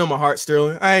sitting on my heart,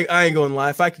 Sterling. I ain't gonna lie.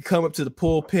 If I could come up to the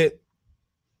pulpit,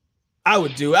 I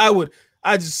would do. I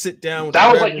just sit down. With that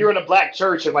was like you're in a black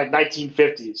church in like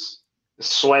 1950s,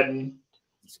 sweating.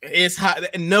 It's hot.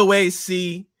 No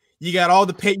AC. You got all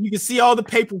the you can see all the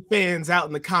paper fans out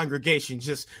in the congregation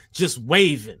just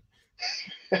waving.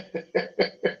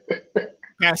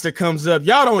 Pastor comes up.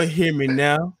 Y'all don't hear me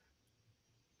now.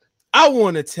 I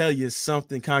want to tell you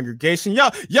something, congregation.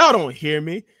 Y'all don't hear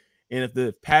me. And if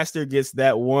the pastor gets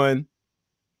that one,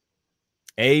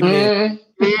 amen.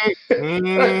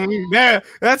 Yeah,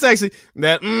 that's actually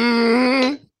that.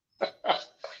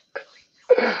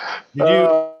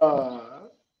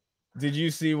 Did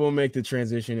you see? We'll make the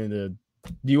transition into. Do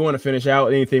you want to finish out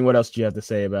anything? What else do you have to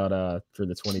say about for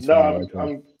the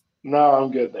 2020?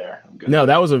 I'm good there. No,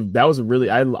 that was a really.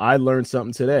 I learned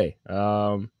something today.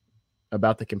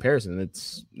 About the comparison.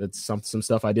 It's some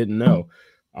stuff I didn't know.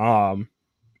 I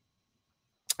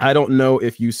don't know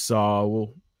if you saw,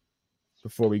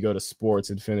 before we go to sports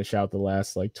and finish out the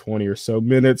last like 20 or so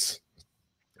minutes,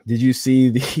 did you see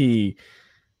the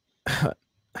I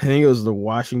think it was the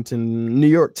New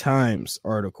York Times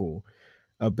article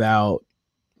about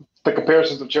the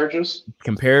comparisons of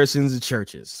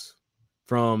churches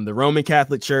from the Roman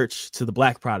Catholic Church to the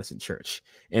Black Protestant Church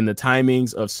and the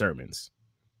timings of sermons.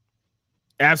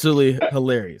 Absolutely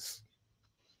hilarious.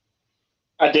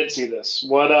 I did see this.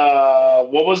 What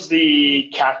was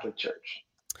the Catholic Church?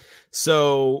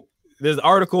 So this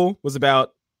article was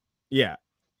about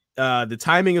the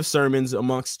timing of sermons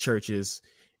amongst churches,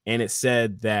 and it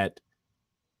said that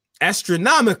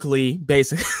astronomically,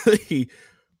 basically,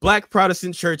 Black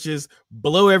Protestant churches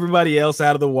blow everybody else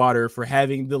out of the water for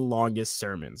having the longest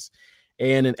sermons.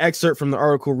 And an excerpt from the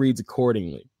article reads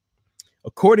accordingly.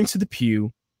 According to the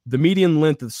Pew, the median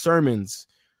length of sermons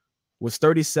was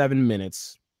 37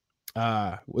 minutes.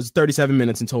 Was 37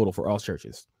 minutes in total for all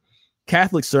churches.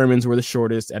 Catholic sermons were the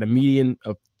shortest at a median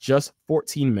of just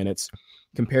 14 minutes,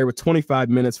 compared with 25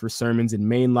 minutes for sermons in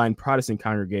mainline Protestant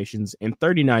congregations and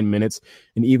 39 minutes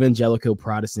in evangelical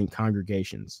Protestant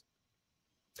congregations.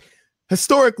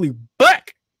 Historically,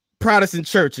 Black Protestant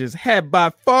churches had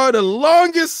by far the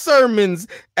longest sermons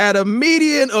at a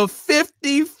median of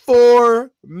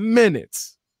 54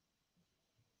 minutes.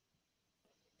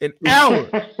 An hour.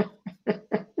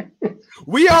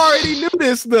 We already knew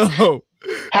this, though.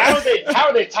 How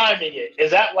are they timing it? Is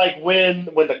that like when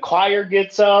the choir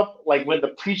gets up, like when the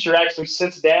preacher actually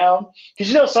sits down?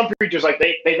 Because some preachers like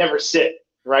they never sit,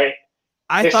 right?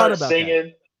 I thought about singing.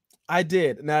 That. I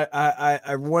did, and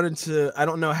I wanted to. I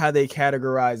don't know how they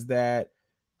categorize that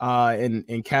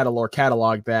in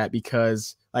catalog that,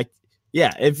 because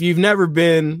if you've never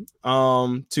been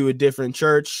to a different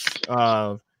church,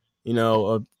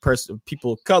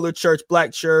 people of color church,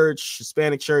 black church,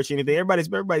 Hispanic church, anything, everybody,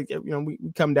 we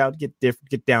come down to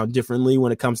get down differently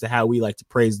when it comes to how we like to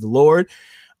praise the Lord.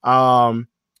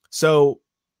 So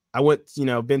I went,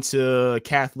 been to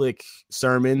Catholic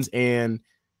sermons, and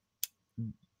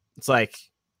it's like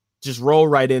just roll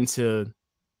right into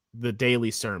the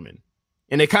daily sermon.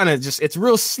 And it kind of it's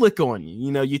real slick on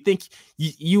you. You think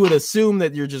you would assume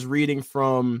that you're just reading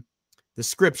from the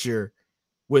scripture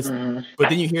but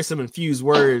then you hear some infused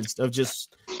words of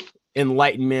just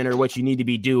enlightenment or what you need to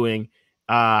be doing.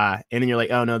 And then you're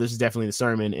like, oh no, this is definitely the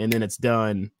sermon. And then it's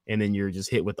done. And then you're just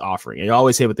hit with the offering. And you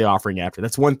always hit with the offering after.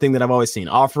 That's one thing that I've always seen.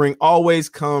 Offering always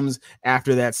comes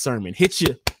after that sermon. Hit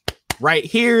you right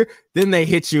here. Then they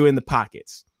hit you in the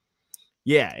pockets.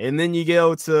 Yeah. And then you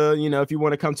go to, if you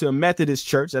want to come to a Methodist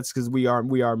church, that's because we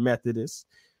are Methodists.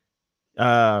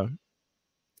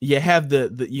 You have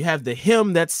the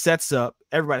hymn that sets up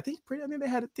everybody.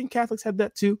 I think Catholics have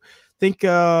that too. I think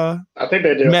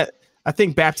they do. I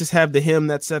think Baptists have the hymn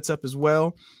that sets up as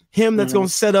well. Hymn that's going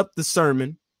to set up the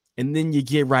sermon, and then you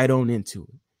get right on into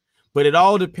it. But it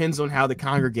all depends on how the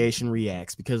congregation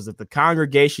reacts, because if the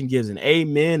congregation gives an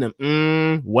amen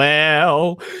and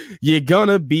well, you're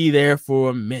gonna be there for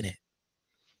a minute.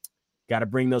 Got to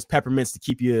bring those peppermints to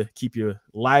keep you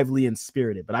lively and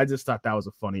spirited. But I just thought that was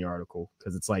a funny article,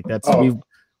 because it's like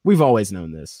we've always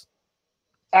known this.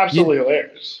 Absolutely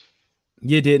hilarious.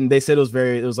 You didn't. They said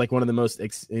it was like one of the most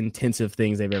intensive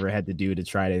things they've ever had to do to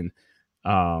try to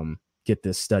get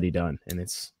this study done. And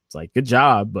it's like, good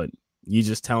job, but you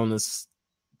just telling us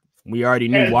we already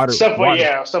knew water. Stuff we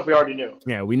already knew.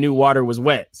 Yeah, we knew water was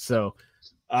wet. So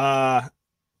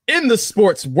in the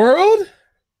sports world,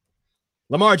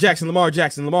 Lamar Jackson,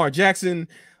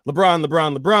 LeBron,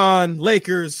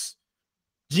 Lakers,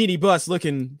 Genie Bus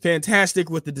looking fantastic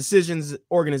with the decisions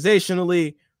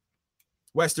organizationally.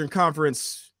 Western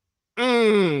Conference,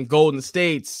 Golden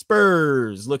State,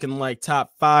 Spurs looking like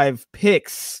top 5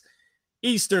 picks.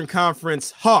 Eastern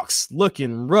Conference, Hawks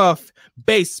looking rough.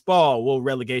 Baseball, will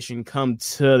relegation come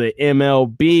to the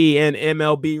MLB, and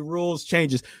MLB rules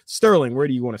changes? Sterling, where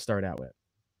do you want to start out with?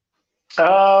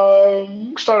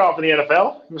 Start off in the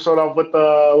NFL. We'll start off with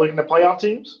looking at playoff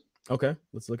teams. Okay,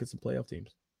 let's look at some playoff teams.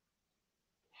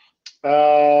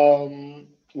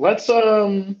 Let's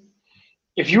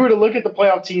if you were to look at the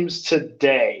playoff teams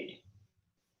today,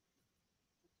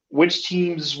 which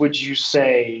teams would you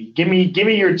say? Give me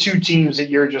your 2 teams that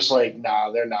you're just like, nah,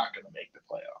 they're not going to make the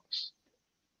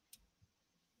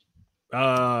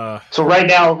playoffs. So right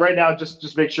now,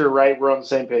 just make sure, we're on the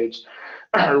same page.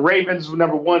 Ravens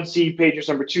number 1 seed, Patriots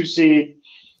number 2 seed,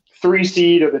 3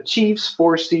 seed are the Chiefs,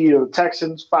 4 seed are the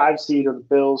Texans, 5 seed are the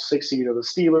Bills, 6 seed are the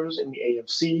Steelers in the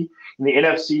AFC. In the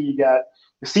NFC, you got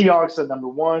the Seahawks at number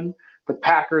 1, the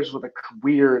Packers with a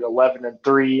weird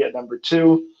 11-3 at number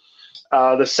 2,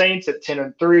 the Saints at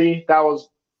 10-3. That was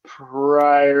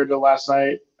prior to last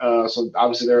night, so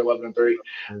obviously they're 11-3.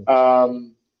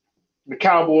 The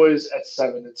Cowboys at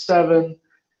 7-7,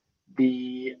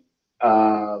 the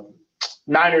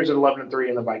Niners at 11-3,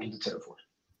 and the Vikings at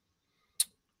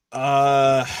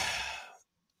 10-4.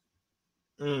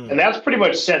 And that's pretty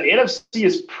much set. The NFC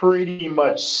is pretty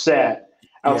much set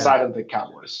outside of the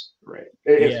Cowboys, right?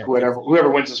 Whoever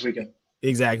wins this weekend.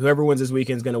 Exactly. Whoever wins this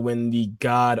weekend is going to win the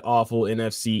god-awful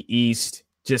NFC East.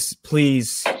 Just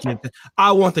please,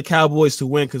 I want the Cowboys to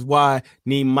win, because why?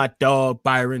 Need my dog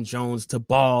Byron Jones to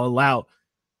ball out.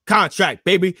 Contract,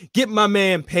 baby. Get my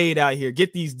man paid out here.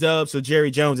 Get these dubs so Jerry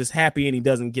Jones is happy and he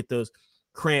doesn't get a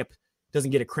cramp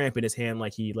in his hand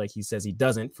like he says he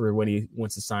doesn't for when he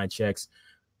wants to sign checks.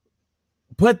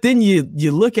 But then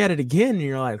you look at it again and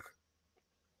you're like,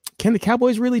 can the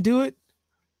Cowboys really do it?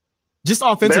 Just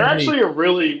offensively.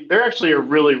 They're actually a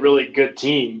really, really good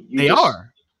team. They are.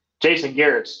 Jason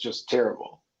Garrett's just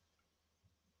terrible.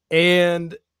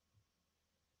 And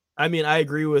I mean, I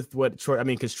agree with what Troy,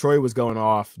 because Troy was going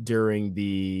off during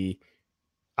the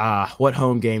what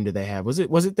home game did they have? Was it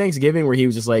Thanksgiving where he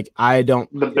was just like, I don't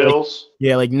The Bills? Like,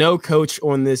 yeah, like no coach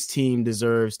on this team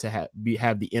deserves to have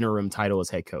the interim title as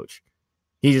head coach.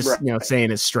 He just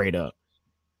saying it straight up.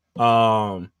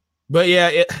 But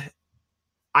yeah,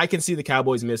 I can see the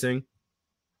Cowboys missing,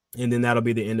 and then that'll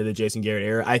be the end of the Jason Garrett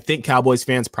era. I think Cowboys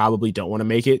fans probably don't want to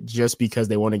make it just because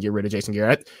they want to get rid of Jason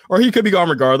Garrett, or he could be gone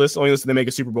regardless, only unless they make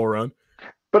a Super Bowl run.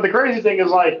 But the crazy thing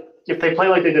is, like, if they play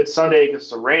like they did Sunday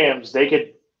against the Rams, they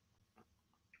could.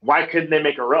 Why couldn't they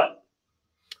make a run?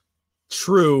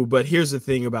 True, but here's the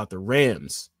thing about the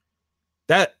Rams.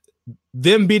 That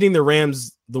them beating the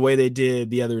Rams the way they did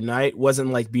the other night wasn't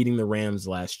like beating the Rams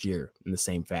last year in the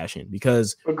same fashion,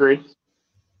 because agreed.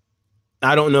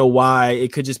 I don't know why.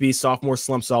 It could just be sophomore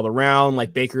slumps all around,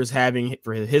 like Baker's having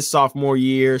for his sophomore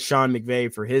year, Sean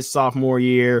McVay for his sophomore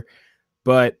year,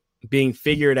 but being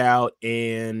figured out,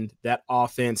 and that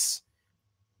offense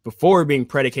before being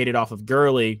predicated off of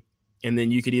Gurley, and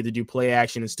then you could either do play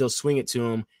action and still swing it to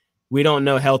him. We don't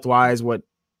know health wise what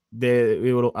it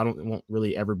won't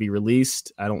really ever be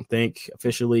released, I don't think,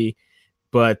 officially,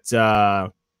 but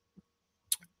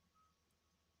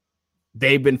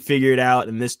they've been figured out,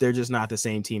 and they're just not the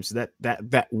same team. So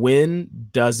that win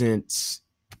doesn't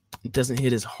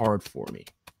hit as hard for me.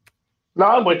 No,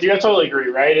 I'm with you. I totally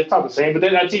agree, right? It's not the same, but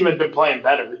then that team has been playing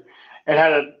better and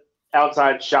had an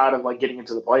outside shot of like getting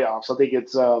into the playoffs. I think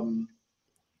it's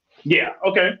yeah,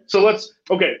 okay. So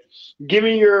give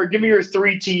me your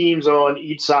three teams on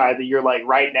each side that you're like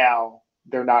right now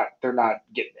they're not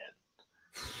getting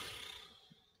in.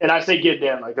 And I say getting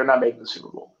in, like they're not making the Super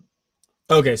Bowl.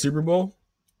 Okay, Super Bowl.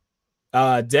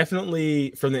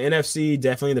 Definitely from the NFC,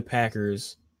 definitely the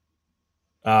Packers.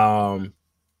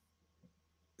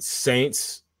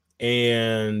 Saints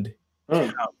and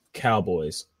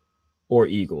Cowboys or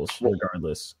Eagles,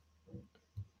 regardless.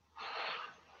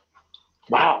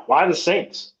 Wow, why the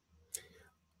Saints?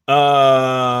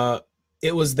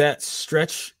 It was that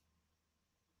stretch.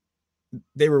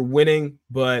 They were winning,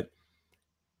 but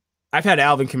I've had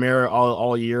Alvin Kamara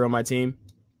all year on my team.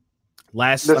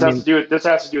 This has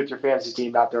to do with your fantasy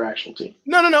team, not their actual team.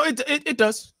 No. It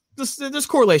does. There's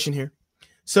correlation here.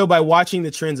 So by watching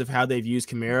the trends of how they've used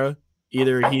Kamara,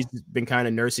 either he's been kind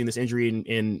of nursing this injury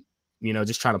and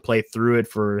just trying to play through it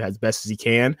for as best as he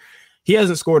can. He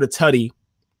hasn't scored a tutty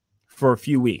for a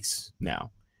few weeks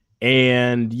now.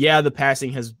 And yeah, the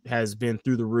passing has been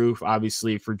through the roof,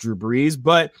 obviously, for Drew Brees,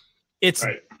 but it's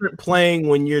different playing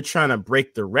when you're trying to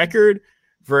break the record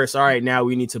versus, all right, now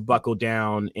we need to buckle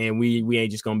down and we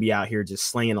ain't just going to be out here just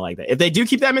slinging it like that. If they do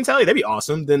keep that mentality, that'd be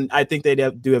awesome. Then I think they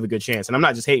do have a good chance. And I'm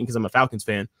not just hating because I'm a Falcons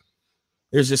fan.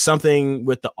 There's just something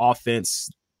with the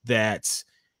offense that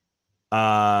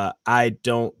I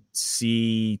don't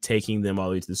see taking them all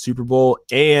the way to the Super Bowl.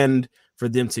 And for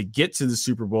them to get to the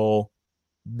Super Bowl,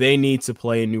 they need to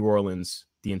play in New Orleans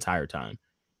the entire time.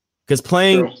 Because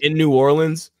playing in New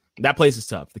Orleans, that place is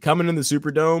tough. The coming in the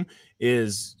Superdome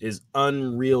is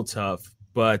unreal tough.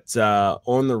 But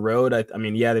on the road, I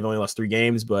mean, yeah, they've only lost 3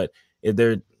 games, but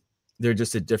they're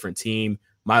just a different team.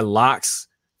 My locks,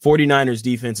 49ers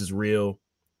defense is real.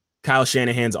 Kyle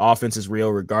Shanahan's offense is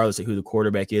real, regardless of who the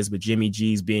quarterback is. But Jimmy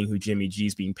G's being who Jimmy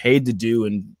G's being paid to do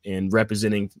and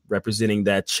representing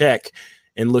that check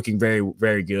and looking very,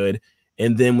 very good.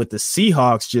 And then with the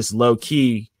Seahawks, just low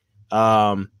key,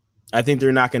 I think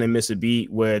they're not going to miss a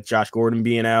beat with Josh Gordon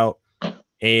being out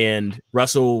and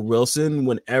Russell Wilson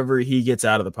whenever he gets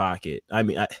out of the pocket. I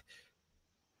mean,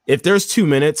 if there's 2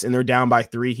 minutes and they're down by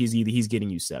 3, he's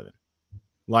getting you 7.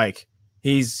 Like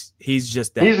he's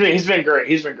just that. He's been great.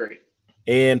 He's been great.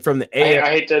 And from the AFC,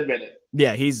 I hate to admit it.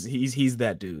 Yeah, he's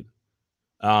that dude.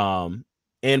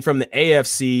 And from the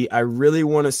AFC, I really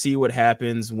want to see what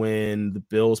happens when the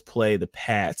Bills play the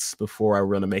Pats before I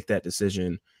want to make that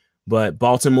decision. But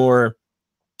Baltimore,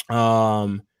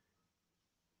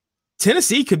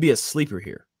 Tennessee could be a sleeper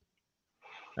here.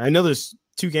 I know there's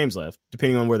 2 games left,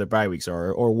 depending on where the bye weeks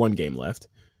are, or 1 game left.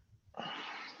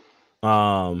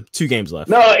 2 games left.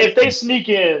 No, if they sneak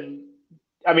in,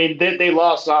 I mean, they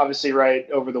lost, obviously, right,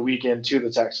 over the weekend to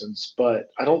the Texans, but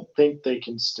I don't think they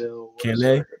can still. Can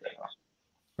they?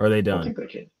 Or are they done? I think they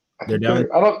can. They're done?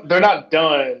 They're not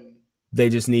done. They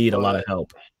just need a lot of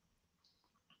help.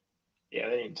 Yeah,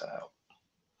 they need to help.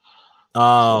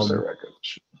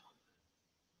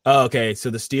 Okay, so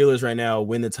the Steelers right now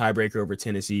win the tiebreaker over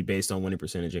Tennessee based on winning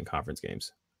percentage in conference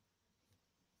games.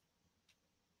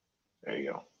 There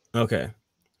you go. Okay,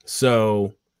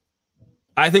 so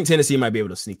I think Tennessee might be able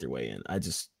to sneak their way in. I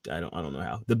don't know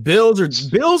how. The Bills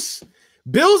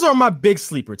are my big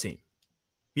sleeper team.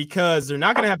 because they're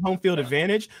not going to have home field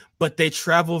advantage, but they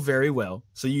travel very well.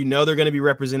 So they're going to be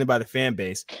represented by the fan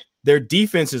base. Their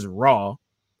defense is raw,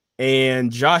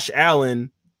 and Josh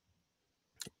Allen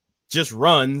just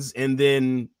runs and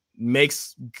then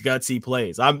makes gutsy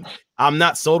plays. I'm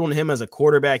not sold on him as a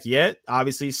quarterback yet.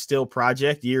 Obviously, still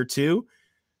project year 2,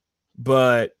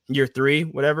 but year 3,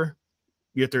 whatever.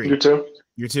 Year 3.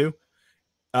 Year 2.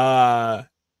 But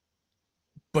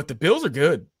the Bills are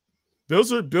good.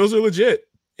 Bills are legit.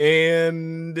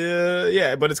 And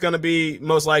but it's going to be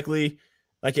most likely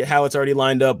like how it's already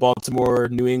lined up: Baltimore,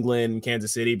 New England,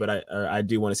 Kansas City. But I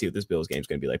do want to see what this Bills game is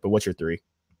going to be like. But what's your 3?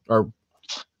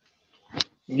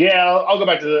 Yeah, I'll go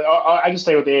back to I just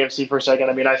stay with the AFC for a second.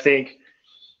 I mean, I think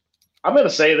I'm going to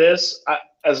say this: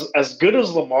 as good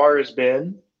as Lamar has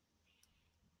been,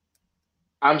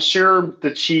 I'm sure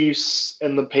the Chiefs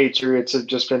and the Patriots have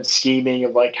just been scheming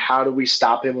of like, how do we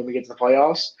stop him when we get to the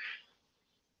playoffs?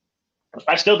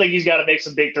 I still think he's got to make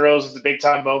some big throws at the big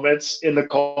time moments in the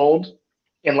cold,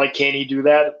 and like, can he do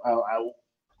that?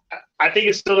 I think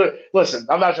it's still listen.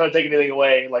 I'm not trying to take anything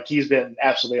away. Like, he's been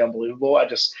absolutely unbelievable. I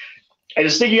just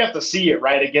think you have to see it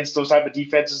right against those type of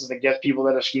defenses and against people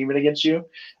that are scheming against you.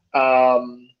 I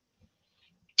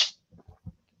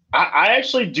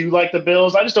actually do like the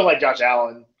Bills. I just don't like Josh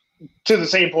Allen. To the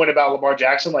same point about Lamar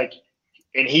Jackson, like,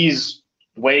 and he's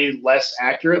way less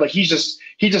accurate. Like, he's just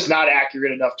not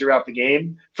accurate enough throughout the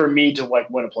game for me to like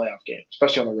win a playoff game,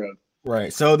 especially on the road.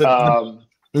 Right. So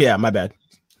my bad.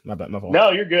 My fault.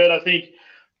 No, you're good. I think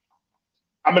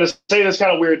I'm going to say this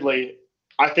kind of weirdly.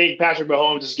 I think Patrick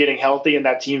Mahomes is getting healthy and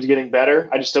that team's getting better.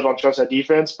 I just still don't trust that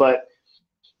defense, but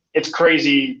it's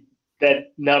crazy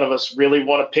that none of us really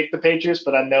want to pick the Patriots,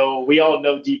 but I know we all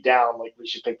know deep down like we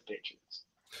should pick the Patriots.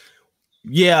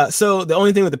 Yeah, so the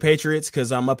only thing with the Patriots,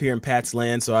 because I'm up here in Pat's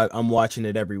land, so I'm watching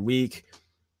it every week.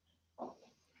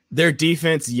 Their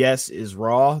defense, yes, is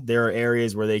raw. There are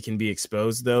areas where they can be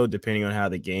exposed, though, depending on how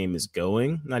the game is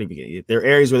going. There are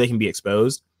areas where they can be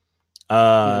exposed.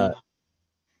 If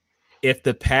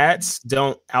the Pats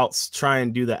don't try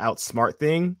and do the outsmart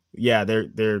thing, yeah,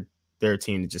 they're a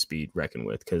team to just be reckoned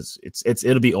with, because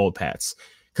it'll be old Pats.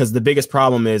 Because the biggest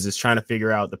problem is trying to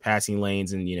figure out the passing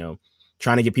lanes and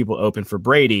trying to get people open for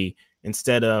Brady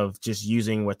instead of just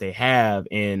using what they have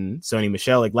in Sony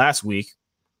Michel. Like last week,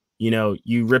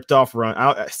 you ripped off run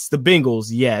out. It's the Bengals.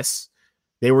 Yes,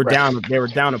 they were down. They were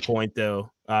down a point though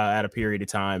at a period of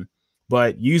time.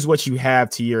 But use what you have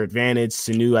to your advantage.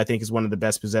 Sanu, I think, is one of the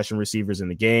best possession receivers in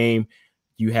the game.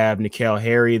 You have N'Keal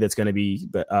Harry that's going to be,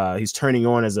 he's turning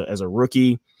on as a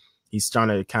rookie. He's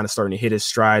starting to hit his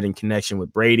stride in connection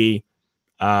with Brady.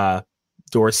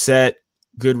 Dorsett,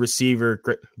 good receiver,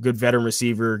 good veteran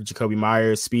receiver. Jacoby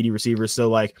Myers, speedy receiver. So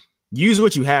like, use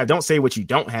what you have. Don't say what you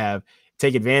don't have.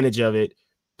 Take advantage of it.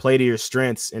 Play to your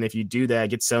strengths. And if you do that,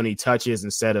 get Sony touches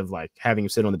instead of like having him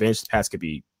sit on the bench. The Pats could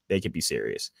be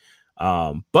serious.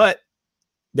 But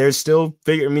they're still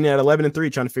at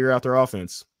 11-3 trying to figure out their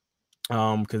offense.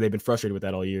 Because they've been frustrated with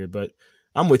that all year. But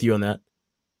I'm with you on that.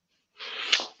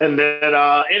 And then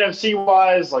NFC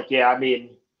wise, like, yeah, I mean,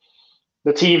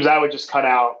 the teams I would just cut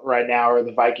out right now are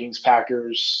the Vikings,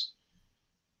 Packers.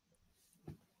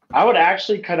 I would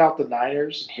actually cut out the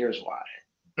Niners, and here's why.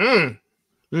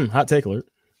 Hot take alert.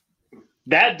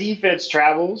 That defense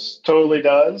travels, totally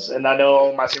does, and I know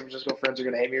all my San Francisco friends are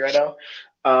going to hate me right now.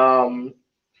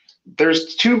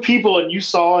 There's two people, and you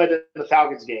saw it in the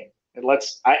Falcons game. And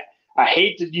I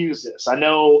hate to use this. I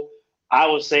know I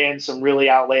was saying some really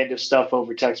outlandish stuff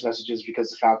over text messages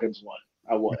because the Falcons won.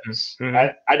 I was.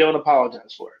 Mm-hmm. I don't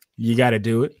apologize for it. You got to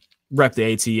do it. Rep the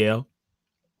ATL.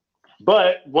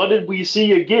 But what did we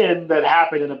see again that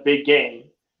happened in a big game,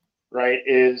 right?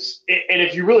 And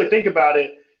if you really think about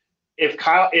it, if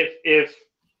Kyle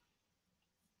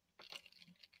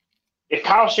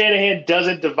Shanahan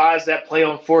doesn't devise that play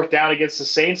on fourth down against the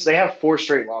Saints, they have 4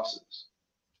 straight losses,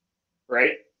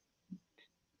 right?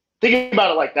 Think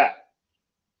about it like that.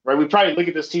 Right, we probably look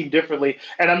at this team differently.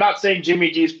 And I'm not saying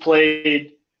Jimmy G's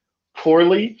played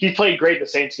poorly. He played great in the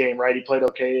Saints game, right? He played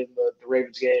okay in the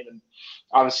Ravens game, and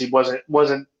obviously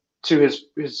wasn't to his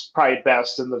probably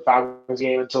best in the Falcons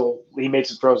game until he made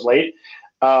some throws late.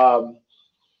 I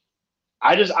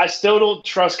still don't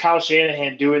trust Kyle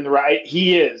Shanahan doing the right.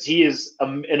 He is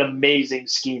an amazing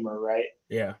schemer, right?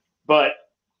 Yeah. But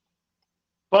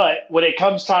when it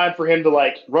comes time for him to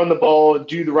like run the ball and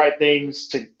do the right things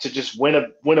to just win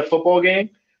a football game,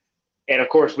 and of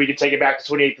course we can take it back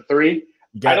to 28-3.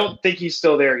 I don't think he's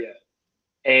still there yet.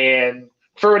 And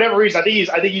for whatever reason, I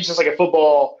think he's just like a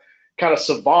football kind of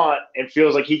savant and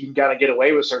feels like he can kind of get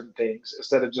away with certain things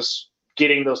instead of just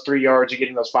getting those 3 yards or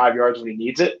getting those 5 yards when he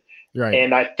needs it. Right.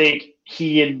 And I think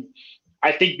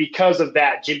because of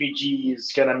that, Jimmy G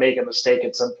is going to make a mistake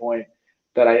at some point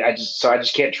that I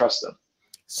just can't trust him.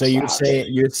 So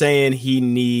you're saying he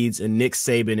needs a Nick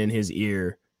Saban in his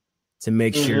ear to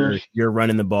make sure you're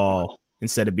running the ball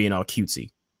instead of being all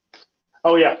cutesy.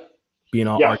 Oh yeah, being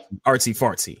all artsy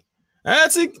fartsy.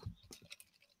 That's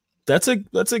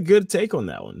a good take on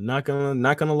that one. Not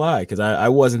gonna lie, because I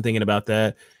wasn't thinking about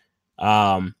that.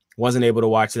 Wasn't able to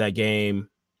watch that game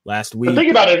last week. But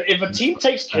think about it. If a team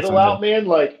takes Kittle out, man,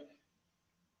 like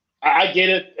I get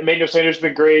it. Emmanuel Sanders has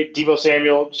been great. Deebo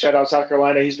Samuel, shout out South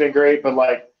Carolina, he's been great. But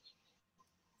like,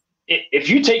 if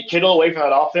you take Kittle away from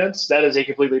that offense, that is a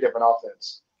completely different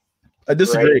offense. I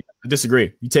disagree. Right? I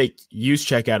disagree. You take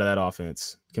Juszczyk out of that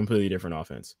offense, completely different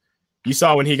offense. You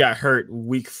saw when he got hurt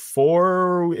week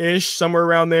 4-ish, somewhere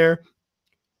around there.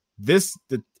 Their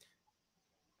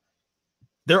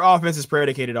offense is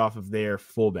predicated off of their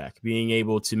fullback being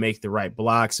able to make the right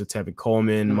blocks. So Tevin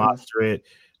Coleman, Mostert,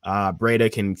 Breda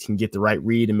can get the right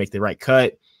read and make the right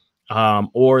cut,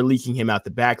 or leaking him out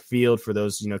the backfield for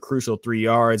those crucial 3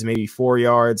 yards, maybe 4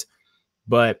 yards.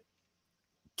 But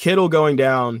Kittle going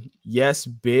down, yes,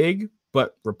 big,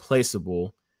 but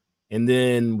replaceable. And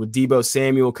then with Deebo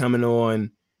Samuel coming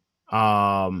on,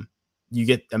 you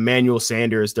get Emmanuel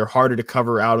Sanders. They're harder to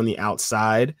cover out on the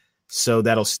outside, so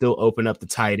that'll still open up the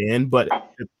tight end. But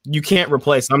you can't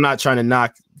replace. I'm not trying to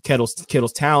knock Kittle's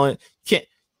talent.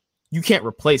 You can't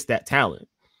replace that talent.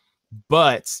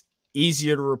 But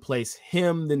easier to replace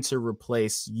him than to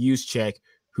replace Juszczyk,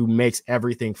 who makes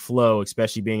everything flow,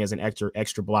 especially being as an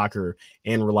extra blocker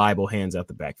and reliable hands out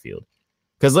the backfield.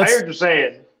 Because I hear what you're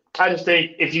saying. I just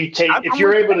think if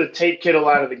you're able to take Kittle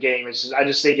out of the game,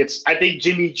 I think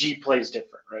Jimmy G plays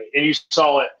different, right? And you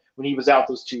saw it when he was out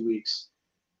those 2 weeks.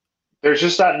 There's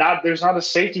just there's not a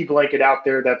safety blanket out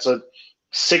there that's a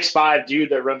 6'5" dude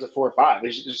that runs a 4.5.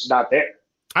 It's just not there.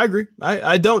 I agree.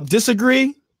 I don't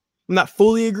disagree. I'm not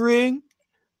fully agreeing.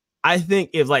 I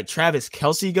think if like Travis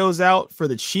Kelce goes out for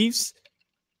the Chiefs,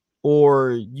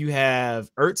 or you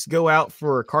have Ertz go out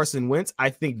for Carson Wentz,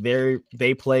 I think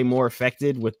they play more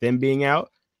effective with them being out.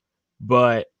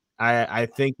 But I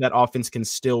think that offense can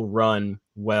still run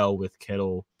well with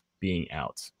Kittle being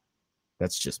out.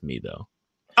 That's just me, though.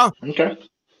 Oh, okay.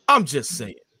 I'm just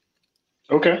saying.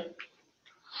 Okay.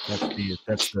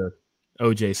 That's the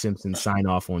O.J. Simpson sign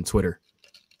off on Twitter.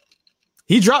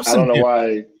 He dropped some. I don't know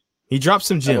why. He dropped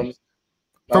some gems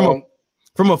from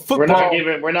a football.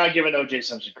 We're not giving O.J.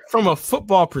 Simpson credit. From a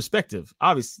football perspective.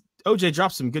 Obviously, O.J.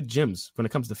 dropped some good gems when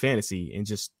it comes to fantasy and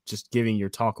just giving your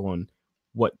talk on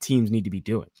what teams need to be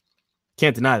doing.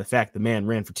 Can't deny the fact the man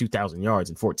ran for 2,000 yards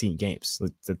in 14 games.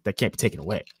 That can't be taken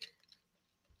away.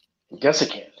 Yes, it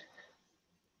can.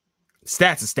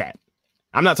 Stat's a stat.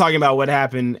 I'm not talking about what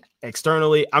happened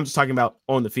externally. I'm just talking about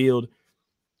on the field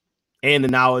and the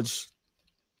knowledge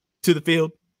to the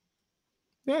field.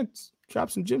 Yeah,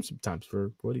 drop some gems sometimes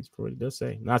for what he does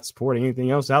say. Not supporting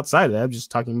anything else outside of that. I'm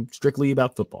just talking strictly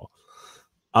about football.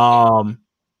 Yeah,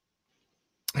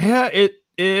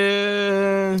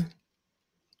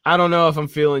 I don't know if I'm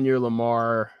feeling your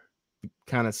Lamar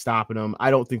kind of stopping him. I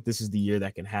don't think this is the year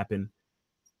that can happen.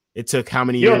 It took how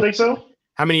many years? You don't think so?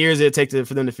 How many years did it take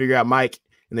for them to figure out Mike,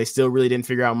 and they still really didn't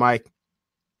figure out Mike?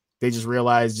 They just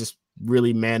realized just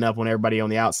really man up when everybody on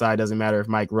the outside. Doesn't matter if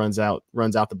Mike runs out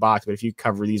the box, but if you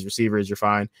cover these receivers, you're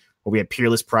fine. Well, we had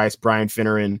Peerless Price, Brian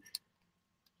Finneran,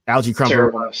 Algie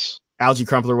Crumpler. Algie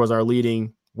Crumpler was our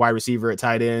leading wide receiver at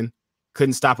tight end.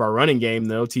 Couldn't stop our running game,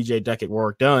 though. TJ Duckett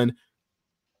work done.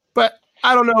 But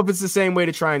I don't know if it's the same way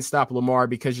to try and stop Lamar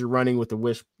because you're running with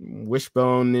the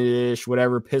wishbone-ish,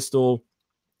 whatever, pistol,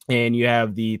 and you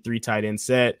have the 3 tight end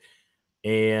set,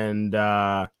 and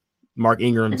Mark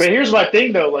Ingram. But here's my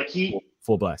thing, though. Like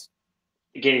full blast.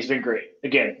 Again, he's been great.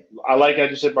 Again, I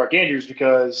just said Mark Andrews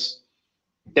because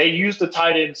they use the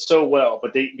tight end so well,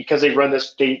 but because they run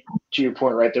this, to your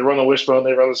point, right? They run the wishbone,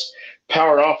 they run this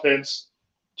power offense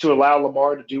to allow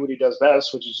Lamar to do what he does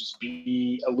best, which is just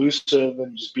be elusive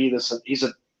and just be this. He's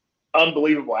an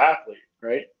unbelievable athlete,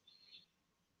 right?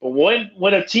 But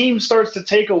when a team starts to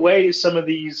take away some of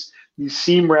these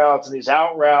seam routes and these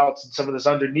out routes and some of this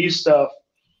underneath stuff,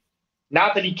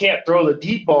 not that he can't throw the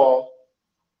deep ball,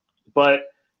 but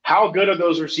how good are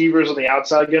those receivers on the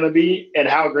outside going to be, and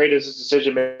how great is his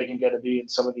decision making going to be in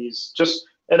some of these, just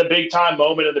in a big time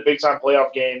moment in the big time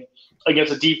playoff game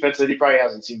against a defense that he probably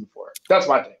hasn't seen before. That's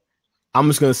my thing. I'm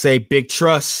just going to say big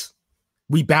trust.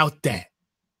 We bout that.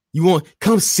 You want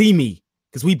come see me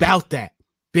because we bout that.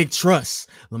 Big trust.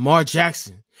 Lamar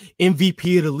Jackson,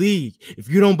 MVP of the league. If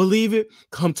you don't believe it,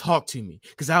 come talk to me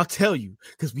because I'll tell you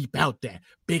because we bout that.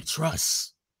 Big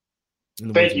trust.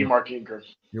 Thank you, Mark Ingram.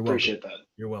 You're welcome. Appreciate that.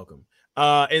 You're welcome.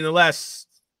 In the last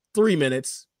 3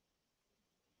 minutes,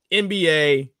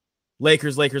 NBA,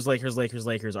 Lakers.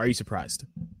 Are you surprised?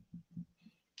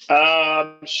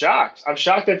 I'm shocked. I'm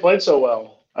shocked they played so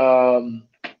well.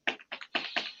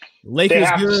 Lakers they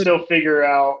have good. To still figure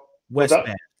out West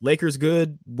bad. Lakers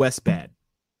good. West bad.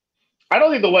 I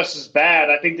don't think the West is bad.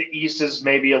 I think the East is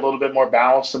maybe a little bit more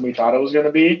balanced than we thought it was going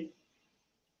to be.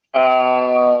 The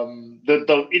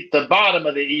bottom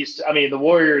of the East. I mean, the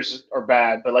Warriors are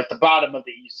bad, but like the bottom of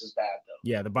the East is bad though.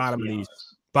 Yeah, the bottom of the East.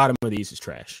 Bottom of the East is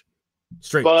trash.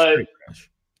 Straight trash.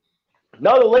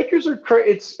 No, the Lakers are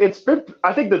it's been.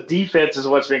 I think the defense is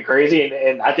what's been crazy,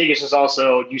 and I think it's just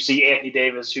also you see Anthony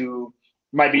Davis, who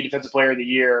might be Defensive Player of the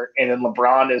Year, and then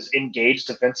LeBron is engaged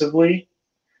defensively.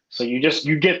 So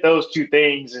you get those two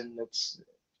things, and it's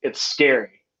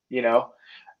scary, you know.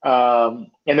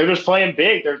 And they're just playing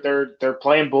big. They're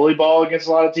playing bully ball against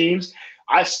a lot of teams.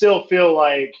 I still feel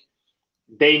like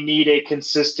they need a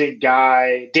consistent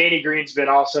guy. Danny Green's been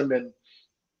awesome, and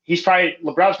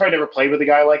LeBron's probably never played with a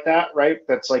guy like that, right?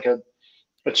 That's like a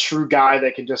true guy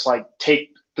that can just like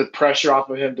take the pressure off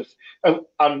of him.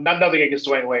 Not nothing against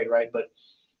Dwayne Wade, right? But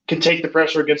can take the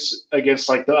pressure against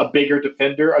like a bigger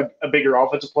defender, a bigger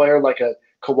offensive player like a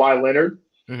Kawhi Leonard.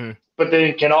 Mm-hmm. But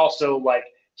then can also like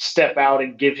step out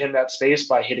and give him that space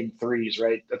by hitting threes,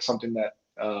 right? That's something that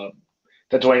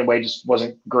that Dwayne Wade just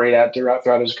wasn't great at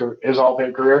throughout his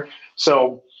all-time career.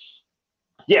 So,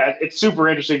 yeah, it's super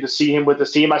interesting to see him with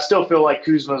this team. I still feel like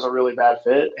Kuzma's a really bad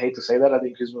fit. I hate to say that. I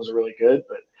think Kuzma's really good,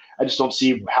 but I just don't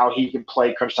see how he can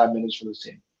play crunch time minutes for this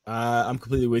team. I'm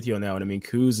completely with you on that one. I mean,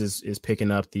 Kuz is picking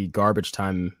up the garbage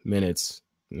time minutes,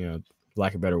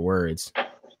 lack of better words.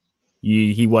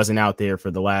 He wasn't out there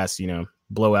for the last,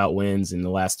 blowout wins in the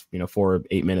last, 4 or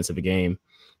 8 minutes of a game.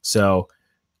 So,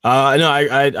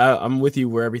 I'm with you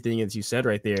where everything that you said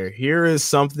right there. Here is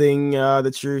something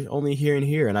that you're only hearing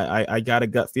here, and I got a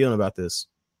gut feeling about this.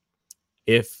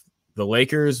 If the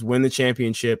Lakers win the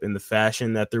championship in the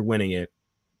fashion that they're winning it,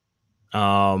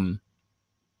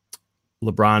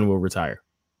 LeBron will retire.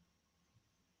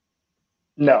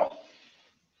 No.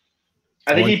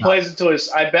 I think he plays until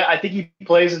I think he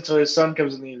plays until his son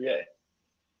comes in the NBA.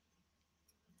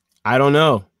 I don't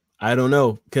know.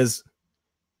 Because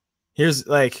here's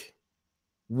like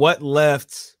what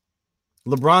left.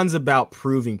 LeBron's about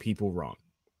proving people wrong.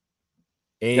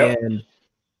 And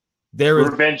there is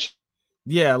revenge.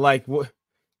 Yeah, like what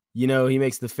he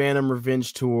makes the Phantom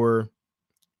Revenge tour.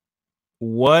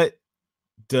 What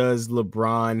does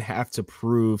LeBron have to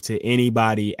prove to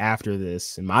anybody after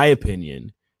this, in my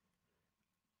opinion,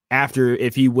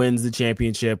 if he wins the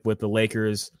championship with the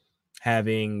Lakers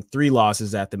having 3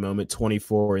 losses at the moment,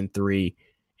 24-3,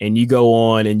 and you go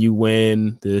on and you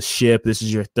win the ship, this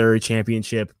is your 3rd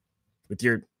championship with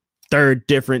your 3rd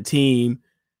different team,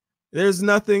 there's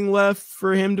nothing left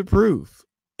for him to prove.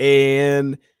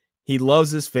 And he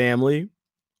loves his family.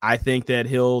 I think that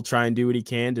he'll try and do what he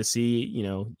can to see,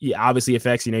 he obviously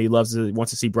affects, he wants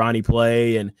to see Bronny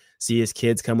play and see his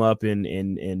kids come up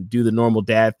and do the normal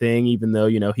dad thing, even though,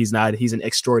 he's an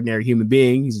extraordinary human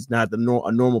being. He's not a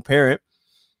normal parent.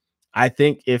 I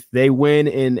think if they win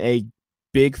in a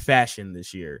big fashion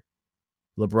this year,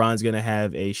 LeBron's going to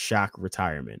have a shock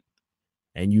retirement.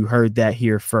 And you heard that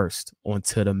here first on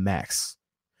To The Max.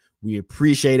 We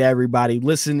appreciate everybody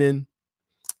listening.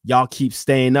 Y'all keep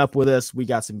staying up with us. We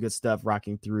got some good stuff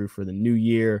rocking through for the new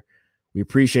year. We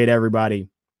appreciate everybody.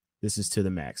 This is To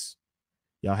The Max.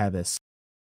 Y'all have this.